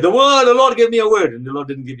like to say, the Lord gave me a word, and the Lord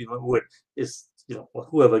didn't give you a word. It's,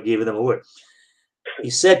 whoever gave them a word.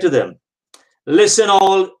 He said to them, listen,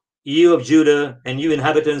 all you of Judah, and you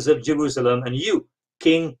inhabitants of Jerusalem, and you,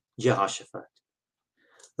 King Jehoshaphat.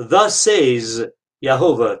 Thus says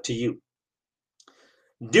Jehovah to you,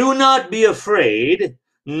 do not be afraid,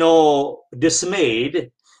 nor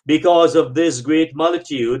dismayed, because of this great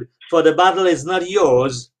multitude, for the battle is not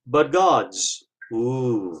yours, but God's.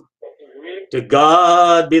 Ooh. To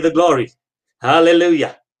God be the glory.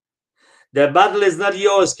 Hallelujah. The battle is not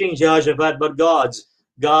yours, King Jehoshaphat, but God's.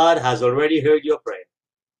 God has already heard your prayer.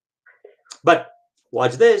 But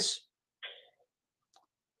watch this.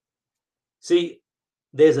 See,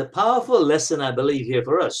 there's a powerful lesson, I believe, here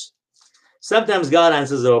for us. Sometimes God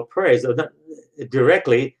answers our prayers, not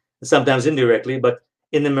directly, sometimes indirectly, but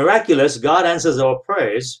in the miraculous, God answers our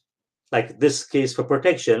prayers, like this case for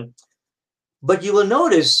protection. But you will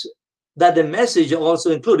notice that the message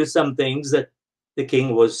also included some things that the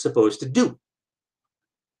king was supposed to do.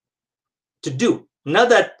 Not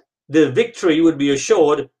that the victory would be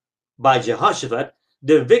assured by Jehoshaphat,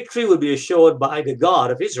 the victory would be assured by the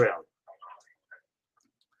God of Israel.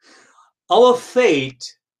 Our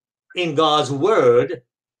faith in God's word,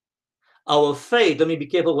 our faith, let me be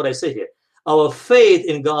careful what I say here. Our faith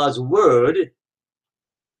in God's word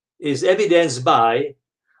is evidenced by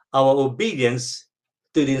our obedience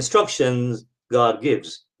to the instructions God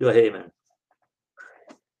gives. Do I hear amen?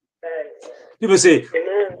 People say,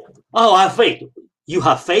 oh, I have faith. You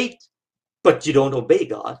have faith, but you don't obey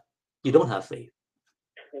God. You don't have faith.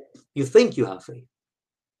 You think you have faith.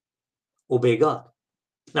 Obey God.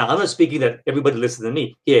 Now, I'm not speaking that everybody listen to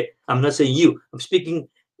me here. I'm not saying you. I'm speaking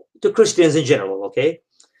to Christians in general, okay?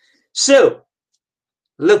 So,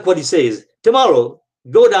 look what he says. Tomorrow,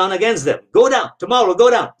 go down against them. Go down. Tomorrow, go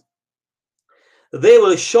down. They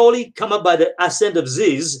will surely come up by the ascent of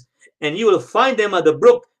Ziz, and you will find them at the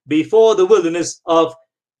brook before the wilderness of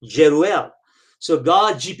Jeruel. So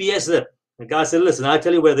God GPS them. And God said, listen, I'll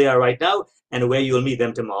tell you where they are right now and where you'll meet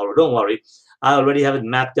them tomorrow. Don't worry. I already have it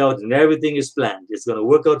mapped out and everything is planned. It's going to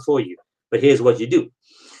work out for you. But here's what you do.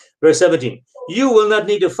 Verse 17. You will not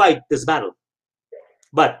need to fight this battle.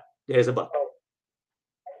 But there's a but.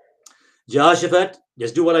 Jehoshaphat,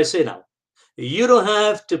 just do what I say now. You don't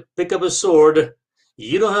have to pick up a sword.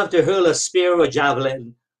 You don't have to hurl a spear or a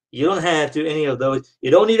javelin. You don't have to any of those.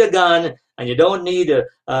 You don't need a gun, and you don't need a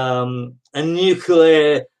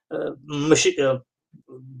nuclear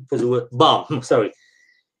bomb. Sorry.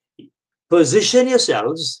 Position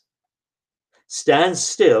yourselves, stand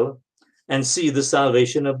still and see the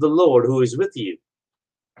salvation of the Lord who is with you,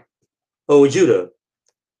 O Judah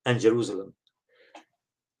and Jerusalem.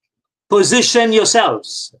 Position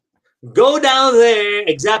yourselves. Go down there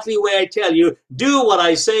exactly where I tell you. Do what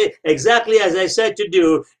I say exactly as I said to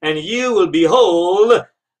do, and you will behold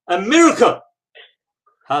a miracle.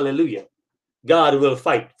 Hallelujah. God will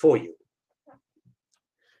fight for you.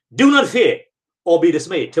 Do not fear or be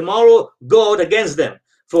dismayed. Tomorrow go out against them,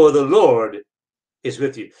 for the Lord is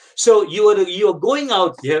with you. So you are going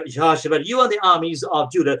out, Jehoshaphat, you and the armies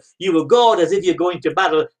of Judah, you will go out as if you're going to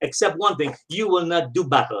battle, except one thing, you will not do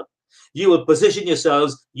battle. You will position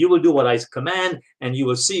yourselves, you will do what I command, and you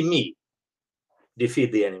will see me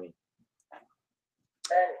defeat the enemy.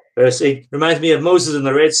 Verse 8 reminds me of Moses in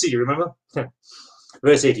the Red Sea, remember?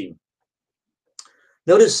 Verse 18.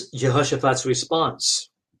 Notice Jehoshaphat's response.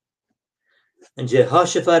 And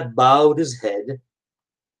Jehoshaphat bowed his head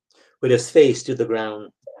with his face to the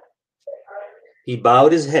ground. He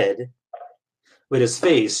bowed his head with his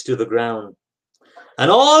face to the ground. And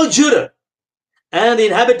all Judah and the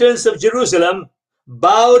inhabitants of Jerusalem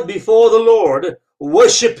bowed before the Lord,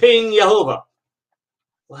 worshiping Jehovah.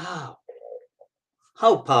 Wow.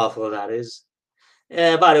 How powerful that is.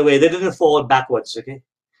 By the way, they didn't fall backwards, okay?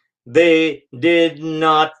 They did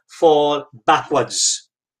not fall backwards.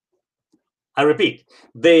 I repeat,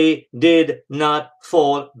 they did not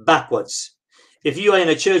fall backwards. If you are in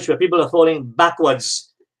a church where people are falling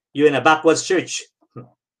backwards, you're in a backwards church.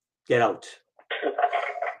 Get out.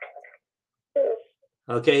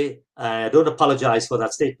 Okay? I don't apologize for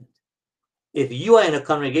that statement. If you are in a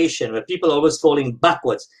congregation where people are always falling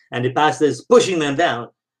backwards and the pastor is pushing them down,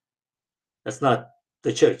 that's not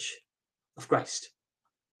the church of Christ.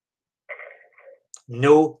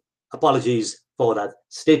 No apologies for that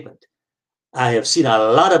statement. I have seen a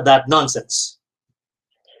lot of that nonsense.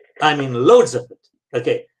 I mean, loads of it.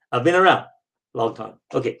 Okay, I've been around a long time.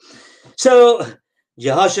 Okay, so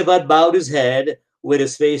Jehoshaphat bowed his head with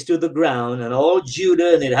his face to the ground, and all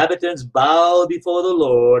Judah and the inhabitants bowed before the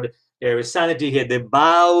Lord. There is sanity here. They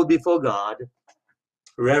bowed before God,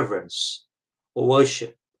 reverence,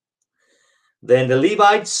 worship. Then the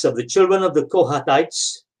Levites of the children of the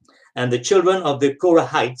Kohathites and the children of the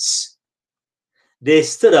Korahites, they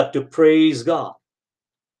stood up to praise God.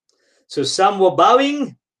 So some were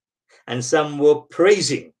bowing and some were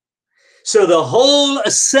praising. So the whole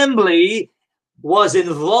assembly was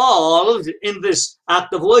involved in this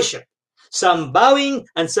act of worship. Some bowing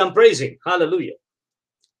and some praising. Hallelujah.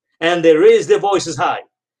 And they raised their voices high.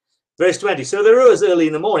 Verse 20. So they rose early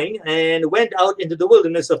in the morning and went out into the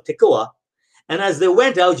wilderness of Tekoa. And as they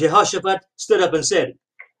went out, Jehoshaphat stood up and said,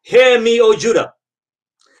 "Hear me, O Judah,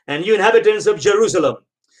 and you inhabitants of Jerusalem.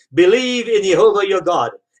 Believe in Jehovah your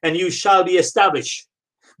God, and you shall be established.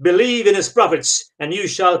 Believe in his prophets, and you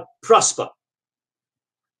shall prosper."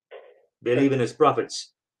 Believe in his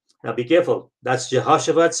prophets. Now be careful. That's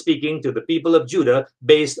Jehoshaphat speaking to the people of Judah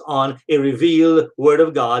based on a revealed word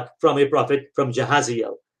of God from a prophet, from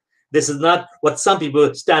Jahaziel. This is not what some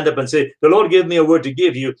people stand up and say, "The Lord gave me a word to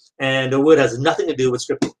give you," and the word has nothing to do with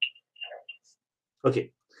scripture.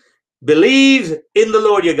 Okay. Believe in the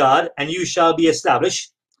Lord your God, and you shall be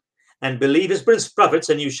established, and believe his prophets,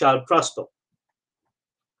 and you shall prosper.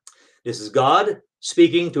 This is God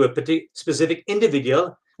speaking to a specific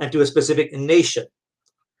individual and to a specific nation.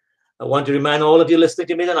 I want to remind all of you listening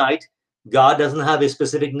to me tonight, God doesn't have a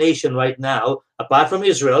specific nation right now, apart from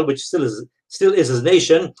Israel, which still is his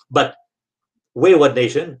nation, but wayward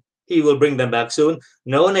nation. He will bring them back soon.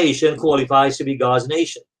 No nation qualifies to be God's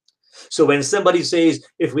nation. So when somebody says,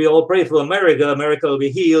 if we all pray for America, America will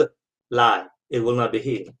be healed, lie. It will not be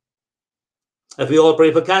healed. If we all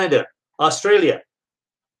pray for Canada, Australia,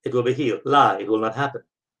 it will be healed. Lie. It will not happen.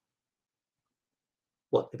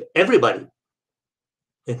 Well, if everybody,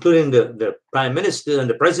 including the prime minister and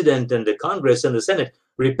the president and the Congress and the Senate,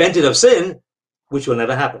 repented of sin, which will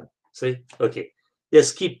never happen. See? Okay.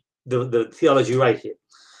 Just keep the theology right here.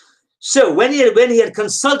 So when he had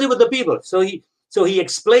consulted with the people, so he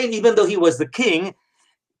explained, even though he was the king,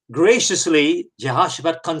 graciously,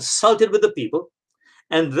 Jehoshaphat consulted with the people,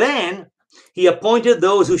 and then he appointed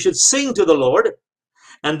those who should sing to the Lord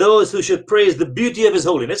and those who should praise the beauty of his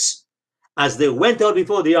holiness as they went out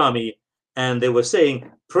before the army, and they were saying,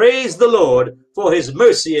 "Praise the Lord, for his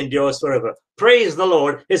mercy endures forever." Praise the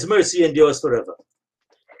Lord, his mercy endures forever.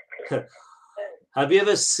 Have you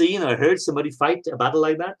ever seen or heard somebody fight a battle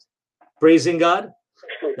like that? Praising God?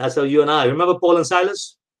 That's how you and I. Remember Paul and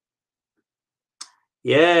Silas?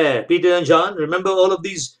 Yeah, Peter and John. Remember all of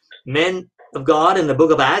these men of God in the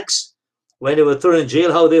book of Acts? When they were thrown in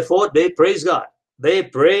jail, how they fought? They praised God. They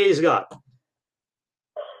praised God.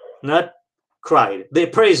 not cried. They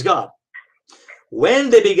praised God. When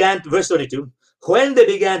they began, verse 22, when they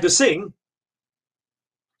began to sing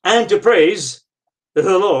and to praise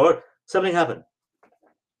the Lord, something happened.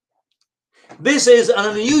 This is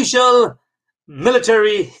an unusual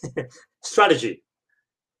military strategy.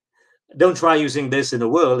 Don't try using this in the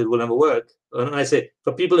world, it will never work. And I say,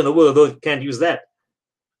 for people in the world, those can't use that.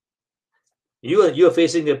 You are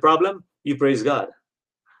facing a problem, you praise God.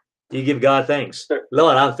 You give God thanks.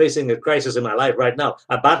 Lord, I'm facing a crisis in my life right now.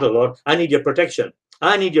 A battle, Lord. I need your protection.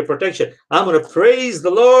 I need your protection. I'm going to praise the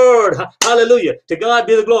Lord. Hallelujah. To God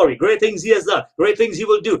be the glory. Great things he has done. Great things he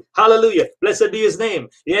will do. Hallelujah. Blessed be his name.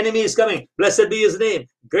 The enemy is coming. Blessed be his name.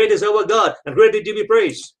 Great is our God and greatly to be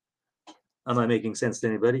praised. Am I making sense to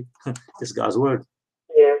anybody? It's God's word.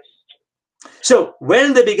 Yes. So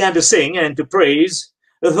when they began to sing and to praise,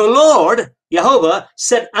 the Lord, Jehovah,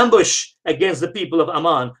 set ambush against the people of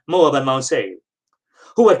Ammon, Moab, and Mount Seir,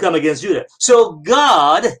 who had come against Judah. So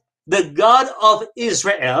God, the God of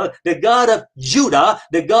Israel, the God of Judah,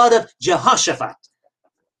 the God of Jehoshaphat,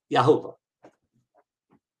 Jehovah,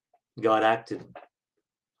 God acted.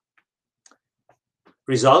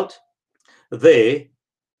 Result, they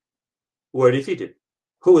were defeated.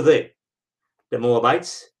 Who were they? The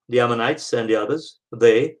Moabites, the Ammonites, and the others.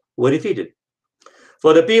 They were defeated.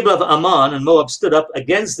 For the people of Ammon and Moab stood up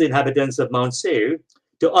against the inhabitants of Mount Seir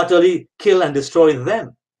to utterly kill and destroy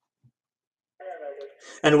them.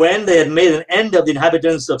 And when they had made an end of the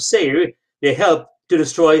inhabitants of Seir, they helped to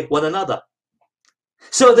destroy one another.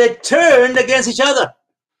 So they turned against each other.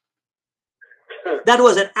 That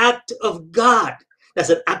was an act of God. That's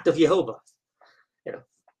an act of Jehovah.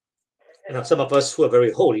 You know, some of us who are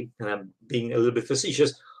very holy, and I'm being a little bit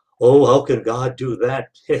facetious, oh, how can God do that?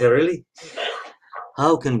 Really?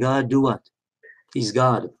 How can God do what? He's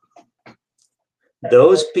God.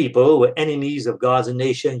 Those people were enemies of God's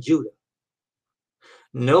nation, Judah.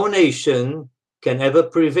 No nation can ever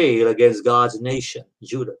prevail against God's nation,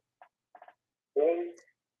 Judah.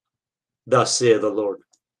 Thus saith the Lord.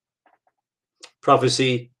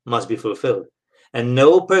 Prophecy must be fulfilled. And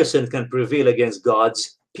no person can prevail against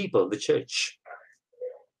God's people, the church,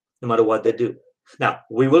 no matter what they do. Now,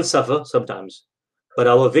 we will suffer sometimes, but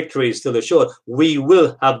our victory is still assured. We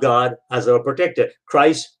will have God as our protector.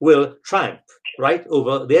 Christ will triumph, right,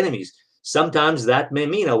 over the enemies. Sometimes that may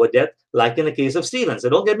mean our death, like in the case of Stephen. So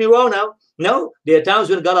don't get me wrong now. No, there are times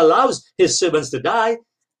when God allows his servants to die.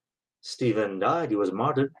 Stephen died. He was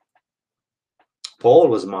martyred. Paul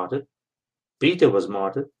was martyred. Peter was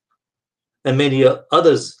martyred. And many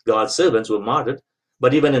others, God's servants, were martyred.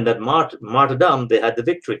 But even in that martyrdom, they had the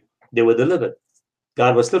victory. They were delivered.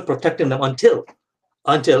 God was still protecting them until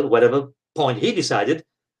whatever point he decided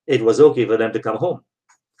it was okay for them to come home.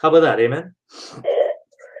 How about that? Amen?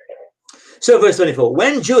 So verse 24,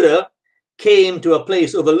 when Judah came to a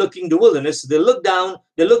place overlooking the wilderness, they looked down,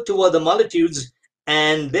 they looked toward the multitudes,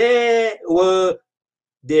 and there were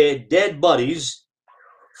their dead bodies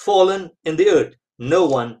fallen in the earth. No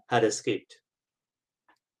one had escaped.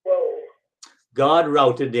 God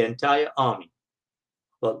routed the entire army.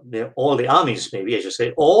 Well, all the armies, maybe I should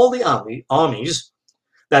say, all the armies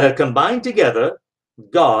that had combined together,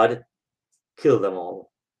 God killed them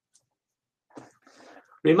all.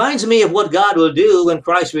 Reminds me of what God will do when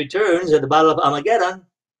Christ returns at the Battle of Armageddon.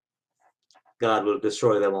 God will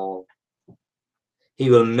destroy them all. He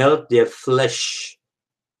will melt their flesh,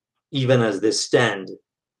 even as they stand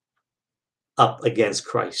up against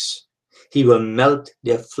Christ. He will melt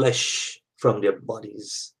their flesh from their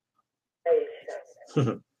bodies.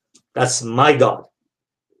 That's my God.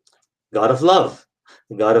 God of love,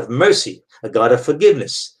 a God of mercy, a God of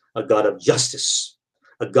forgiveness, a God of justice,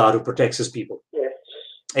 a God who protects his people. Yes.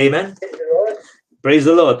 Amen. Praise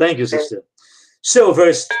the Lord. Thank you, sister. So,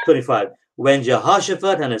 verse 25. When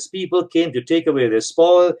Jehoshaphat and his people came to take away their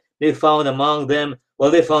spoil, they found among them, well,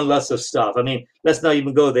 they found lots of stuff. I mean, let's not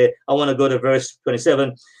even go there. I want to go to verse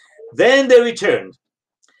 27. Then they returned,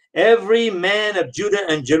 every man of Judah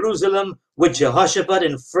and Jerusalem, with Jehoshaphat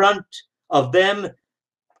in front of them.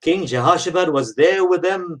 King Jehoshaphat was there with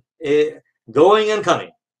them, going and coming.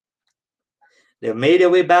 They made their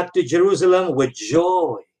way back to Jerusalem with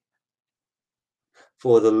joy,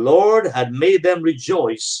 for the Lord had made them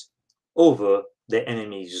rejoice over their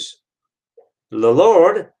enemies. The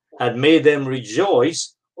Lord had made them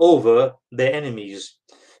rejoice over their enemies.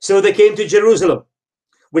 So they came to Jerusalem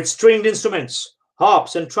with stringed instruments,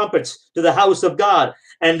 harps and trumpets, to the house of God.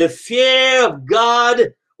 And the fear of God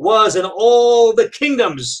was in all the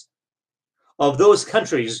kingdoms of those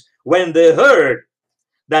countries when they heard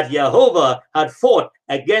that Jehovah had fought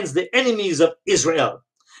against the enemies of Israel.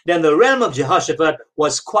 Then the realm of Jehoshaphat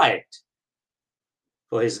was quiet,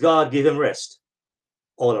 for his God gave him rest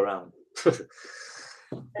all around.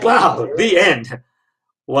 Wow, the end.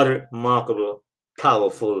 What a remarkable,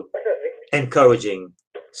 powerful, encouraging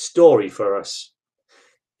story for us.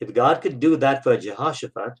 If God could do that for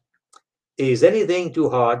Jehoshaphat, is anything too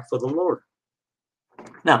hard for the Lord?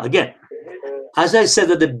 Now, again, as I said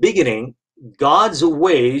at the beginning, God's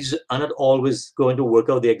ways are not always going to work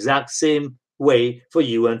out the exact same way for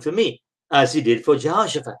you and for me as he did for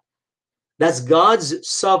Jehoshaphat. That's God's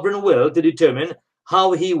sovereign will to determine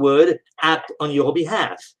how he would act on your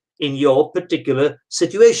behalf in your particular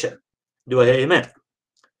situation. Do I hear amen?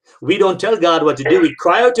 We don't tell God what to do. We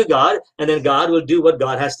cry out to God, and then God will do what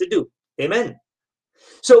God has to do. Amen.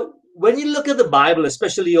 So when you look at the Bible,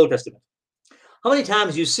 especially the Old Testament, how many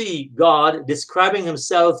times you see God describing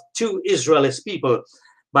himself to Israel, his people,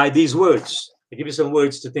 by these words? I'll give you some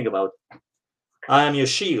words to think about. I am your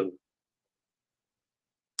shield.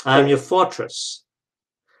 I am your fortress.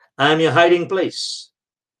 I am your hiding place.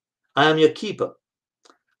 I am your keeper.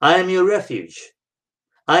 I am your refuge.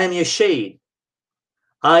 I am your shade.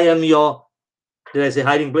 I am your, did I say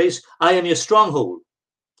hiding place? I am your stronghold.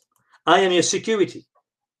 I am your security.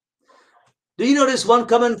 Do you notice one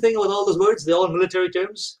common thing with all those words? They're all military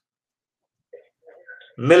terms.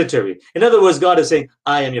 Military. In other words, God is saying,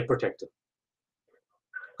 I am your protector.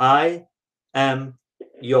 I am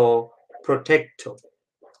your protector.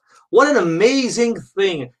 What an amazing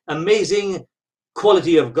thing, amazing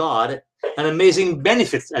quality of God, an amazing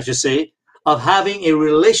benefit, I should say, of having a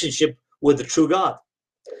relationship with the true God.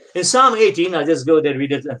 In Psalm 18, I'll just go there and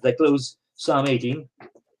read it as I close Psalm 18.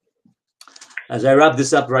 As I wrap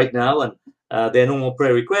this up right now, and there are no more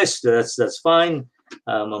prayer requests, that's fine.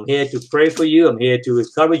 I'm here to pray for you. I'm here to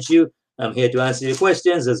encourage you. I'm here to answer your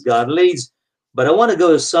questions as God leads. But I want to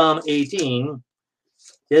go to Psalm 18,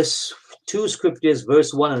 just two scriptures,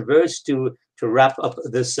 verse 1 and verse 2, to wrap up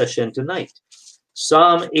this session tonight.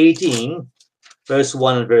 Psalm 18, verse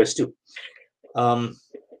 1 and verse 2.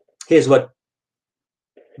 Here's what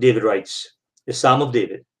David writes, the Psalm of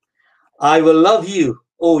David. I will love you,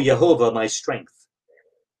 O Jehovah, my strength.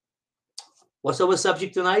 What's our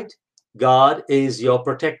subject tonight? God is your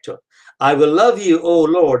protector. I will love you, O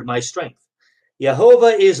Lord, my strength.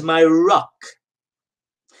 Jehovah is my rock.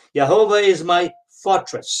 Jehovah is my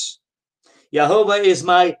fortress. Jehovah is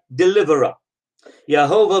my deliverer.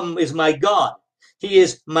 Jehovah is my God. He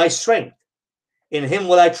is my strength. In him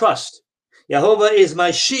will I trust. Jehovah is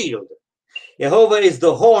my shield. Jehovah is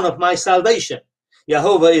the horn of my salvation.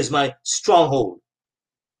 Jehovah is my stronghold.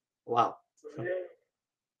 Wow.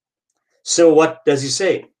 So what does he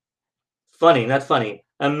say? Funny, not funny.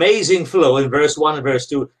 Amazing flow in verse 1 and verse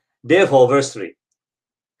 2. Therefore, verse 3.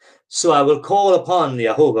 So I will call upon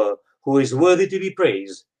Jehovah, who is worthy to be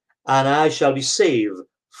praised, and I shall be saved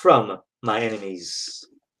from my enemies.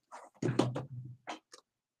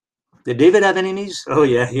 Did David have enemies? Oh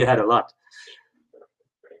yeah, he had a lot.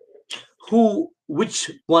 Which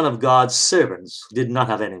one of God's servants did not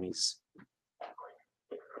have enemies?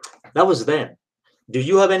 That was then. Do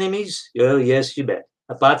you have enemies? Oh, yes, you bet.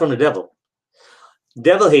 Apart from the devil.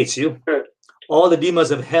 Devil hates you. All the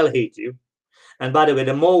demons of hell hate you. And by the way,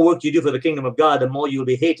 the more work you do for the kingdom of God, the more you'll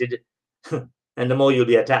be hated and the more you'll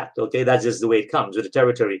be attacked. Okay, that's just the way it comes with the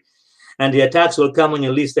territory. And the attacks will come when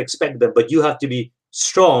you least expect them, but you have to be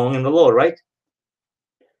strong in the Lord, right?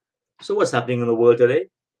 So what's happening in the world today?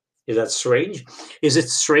 Is that strange? Is it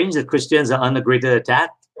strange that Christians are under greater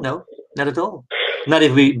attack? No, not at all. Not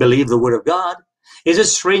if we believe the word of God. Is it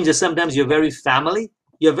strange that sometimes your very family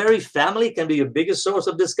can be your biggest source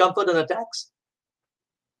of discomfort and attacks?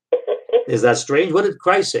 Is that strange? What did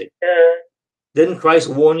Christ say? Didn't Christ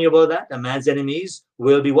warn you about that? A man's enemies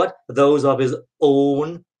will be what? Those of his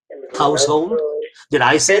own household. Did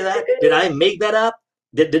I say that? Did I make that up?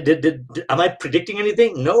 Am I predicting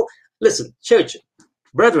anything? No. Listen, church,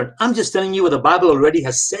 brethren, I'm just telling you what the Bible already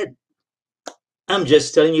has said. I'm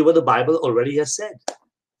just telling you what the Bible already has said.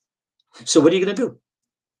 So what are you going to do?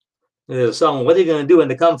 There's a song, what are you going to do when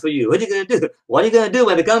they come for you? What are you going to do? What are you going to do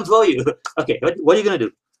when they come for you? Okay, what are you going to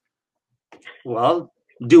do? Well,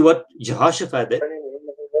 do what Jehoshaphat did.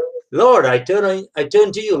 Lord, I turn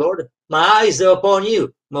to you, Lord. My eyes are upon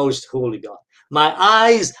you, most holy God. My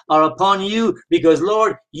eyes are upon you because,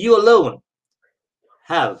 Lord, you alone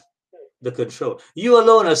have the control. You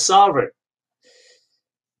alone are sovereign.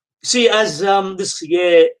 See, as this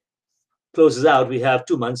year closes out, we have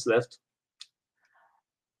 2 months left.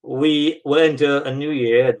 We will enter a new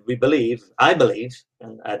year. We believe, I believe,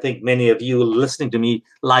 and I think many of you listening to me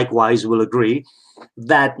likewise will agree,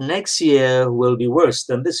 that next year will be worse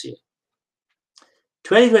than this year.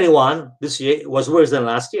 2021, this year, was worse than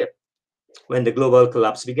last year when the global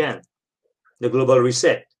collapse began. The global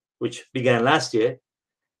reset, which began last year,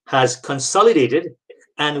 has consolidated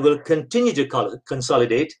and will continue to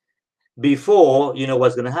consolidate before you know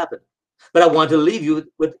what's going to happen. But I want to leave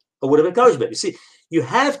you with a word of encouragement. You see, you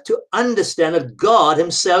have to understand that God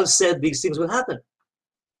himself said these things will happen.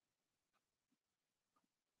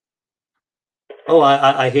 Oh,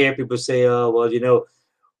 I hear people say, oh, well,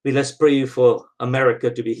 let's pray for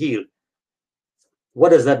America to be healed. What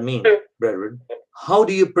does that mean, brethren? How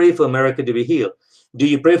do you pray for America to be healed? Do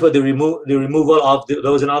you pray for the removal of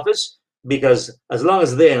those in office? Because as long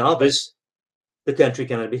as they're in office, the country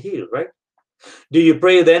cannot be healed, right? Do you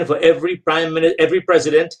pray then for every prime minister, every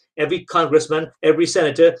president, every congressman, every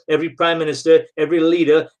senator, every prime minister, every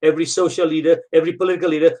leader, every social leader, every political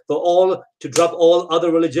leader, for all to drop all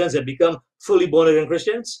other religions and become fully born again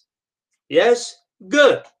Christians? Yes?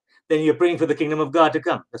 Good. Then you're praying for the kingdom of God to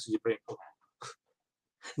come. That's what you're praying for.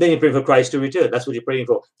 Then you pray for Christ to return. That's what you're praying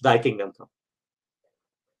for. Thy kingdom come.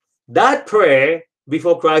 That prayer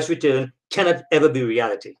before Christ's return cannot ever be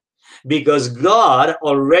reality, because God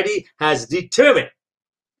already has determined.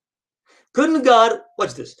 Couldn't God,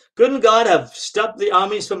 watch this, couldn't God have stopped the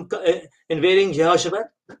armies from invading Jehoshaphat?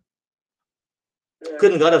 Yeah.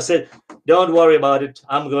 Couldn't God have said, don't worry about it,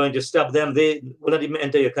 I'm going to stop them, they will not even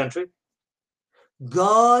enter your country?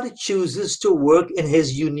 God chooses to work in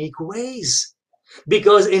his unique ways,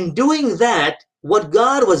 because in doing that, what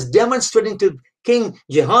God was demonstrating to King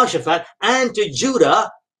Jehoshaphat and to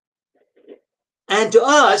Judah and to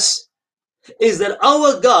us is that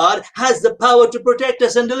our God has the power to protect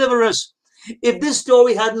us and deliver us. If this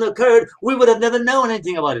story hadn't occurred, we would have never known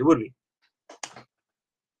anything about it, would we?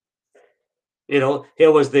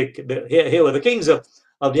 Here were the kings of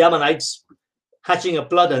the Ammonites hatching a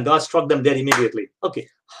plot, and God struck them dead immediately. Okay,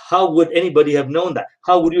 how would anybody have known that?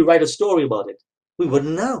 How would you write a story about it? We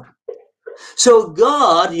wouldn't know. So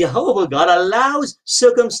God, Jehovah God, allows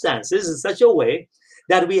circumstances in such a way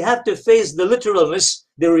that we have to face the literalness,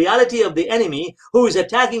 the reality of the enemy who is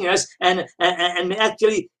attacking us and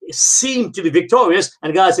actually seem to be victorious.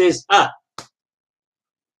 And God says,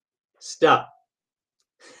 stop.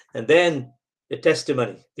 And then the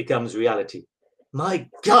testimony becomes reality. My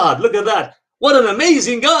God, look at that. What an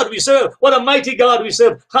amazing God we serve. What a mighty God we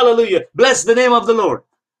serve. Hallelujah. Bless the name of the Lord.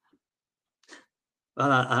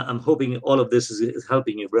 I'm hoping all of this is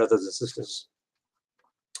helping you, brothers and sisters.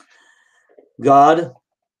 God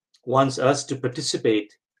wants us to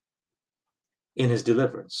participate in his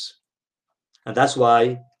deliverance. And that's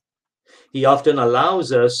why he often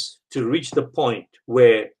allows us to reach the point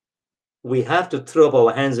where we have to throw up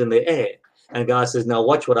our hands in the air. And God says, now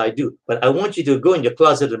watch what I do. But I want you to go in your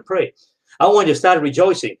closet and pray. I want you to start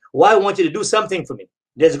rejoicing. Why? I want you to do something for me.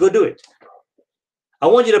 Let's go do it. I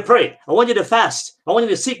want you to pray. I want you to fast. I want you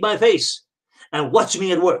to seek my face and watch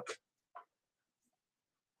me at work.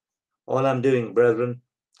 All I'm doing, brethren,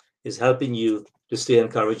 is helping you to stay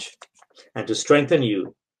encouraged and to strengthen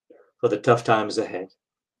you for the tough times ahead.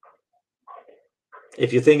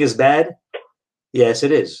 If you think it's bad, yes,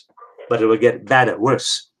 it is. But it will get badder,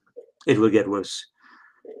 worse. It will get worse.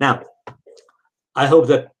 Now, I hope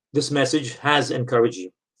that this message has encouraged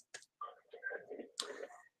you.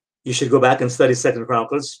 You should go back and study 2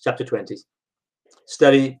 Chronicles chapter 20.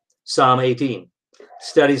 Study Psalm 18.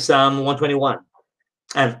 Study Psalm 121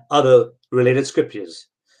 and other related scriptures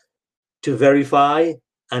to verify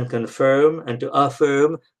and confirm and to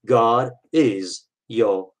affirm God is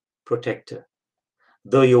your protector.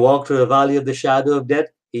 Though you walk through the valley of the shadow of death,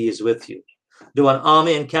 he is with you. Though an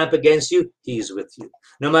army encamp against you, he is with you.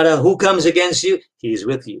 No matter who comes against you, he is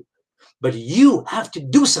with you. But you have to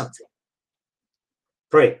do something.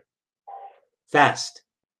 Pray, fast,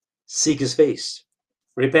 seek his face,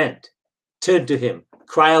 repent, turn to him,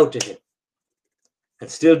 cry out to him, and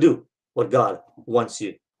still do what God wants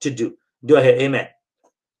you to do. Do I hear amen?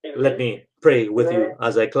 Let me pray with you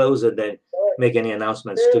as I close and then make any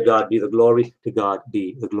announcements. To God be the glory. To God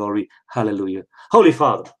be the glory. Hallelujah. Holy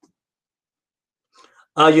Father,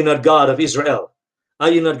 are you not God of Israel? Are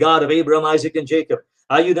you not God of Abraham, Isaac, and Jacob?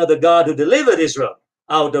 Are you not the God who delivered Israel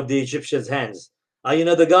out of the Egyptians' hands? Are you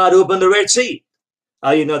not the God who opened the Red Sea?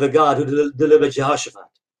 Are you not the God who delivered Jehoshaphat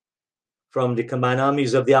from the combined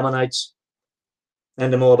armies of the Ammonites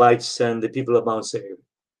and the Moabites and the people of Mount Seir?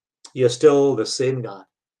 You're still the same God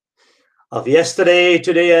of yesterday,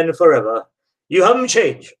 today, and forever. You haven't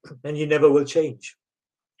changed, and you never will change.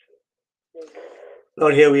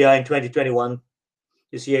 Lord, here we are in 2021.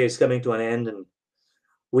 This year is coming to an end, and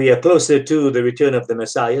we are closer to the return of the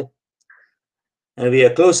Messiah. And we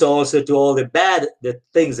are closer also to all the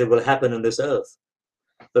things that will happen on this earth.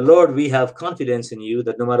 The Lord, we have confidence in you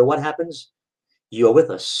that no matter what happens, you are with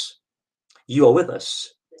us. You are with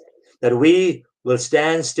us. That we will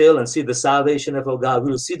stand still and see the salvation of our God.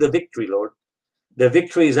 We will see the victory, Lord. The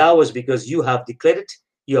victory is ours because you have declared it,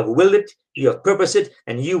 you have willed it, you have purposed it,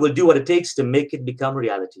 and you will do what it takes to make it become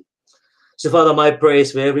reality. So, Father, my prayer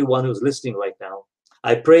is for everyone who's listening right now.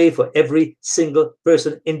 I pray for every single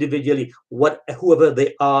person individually, whoever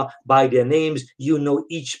they are, by their names. You know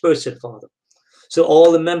each person, Father. So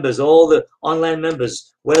all the members, all the online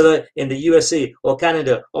members, whether in the USA or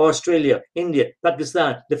Canada or Australia, India,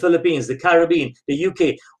 Pakistan, the Philippines, the Caribbean, the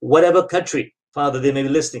UK, whatever country, Father, they may be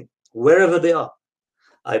listening, wherever they are,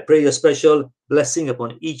 I pray a special blessing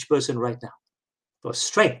upon each person right now for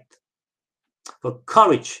strength, for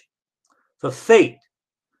courage, for faith,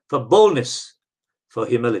 for boldness, for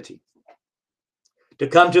humility. To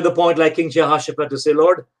come to the point like King Jehoshaphat to say,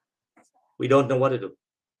 Lord, we don't know what to do.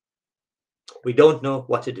 We don't know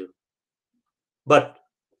what to do. But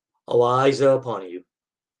our eyes are upon you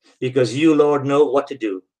because you, Lord, know what to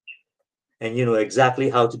do. And you know exactly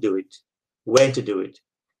how to do it, when to do it,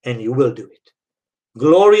 and you will do it.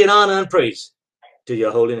 Glory and honor and praise to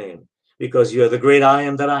your holy name because you are the great I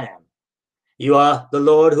am that I am. You are the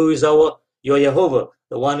Lord who is you are Jehovah,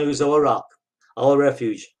 the one who is our rock, our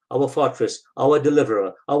refuge, our fortress, our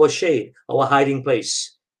deliverer, our shade, our hiding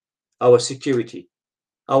place, our security,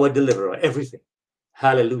 our deliverer, everything.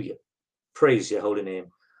 Hallelujah. Praise your holy name.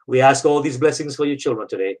 We ask all these blessings for your children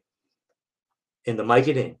today in the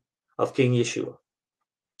mighty name of King Yeshua.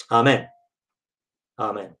 Amen.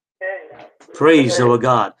 Amen. Praise our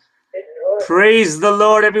God. Praise the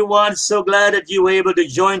Lord, everyone. So glad that you were able to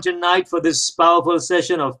join tonight for this powerful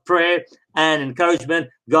session of prayer and encouragement.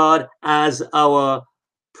 God as our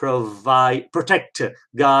protector.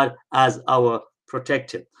 God as our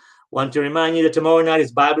protector. Want to remind you that tomorrow night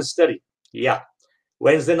is Bible study. Yeah.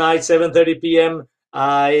 Wednesday night, 7:30 p.m.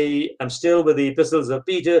 I am still with the epistles of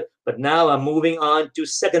Peter, but now I'm moving on to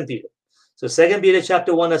 2 Peter. So 2 Peter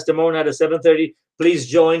chapter 1, that's tomorrow night at 7:30. Please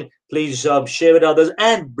join. Please share with others.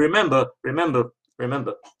 And remember,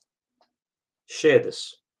 share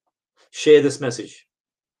this. Share this message.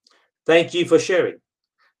 Thank you for sharing.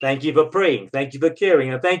 Thank you for praying. Thank you for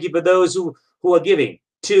caring. And thank you for those who are giving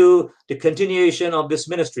to the continuation of this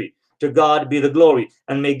ministry. To God be the glory.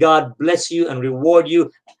 And may God bless you and reward you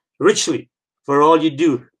richly for all you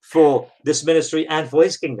do for this ministry and for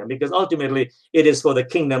his kingdom. Because ultimately, it is for the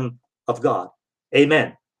kingdom of God.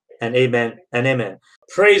 Amen and amen and amen.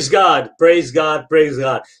 Praise God. Praise God. Praise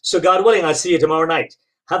God. So God willing, I'll see you tomorrow night.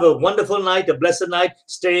 Have a wonderful night, a blessed night.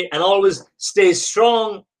 Always stay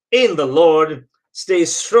strong in the Lord. Stay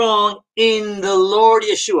strong in the Lord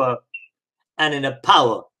Yeshua and in the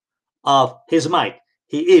power of his might.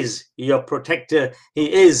 He is your protector.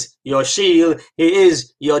 He is your shield. He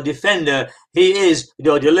is your defender. He is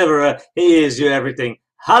your deliverer. He is your everything.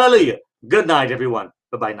 Hallelujah. Good night, everyone.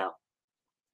 Bye-bye now.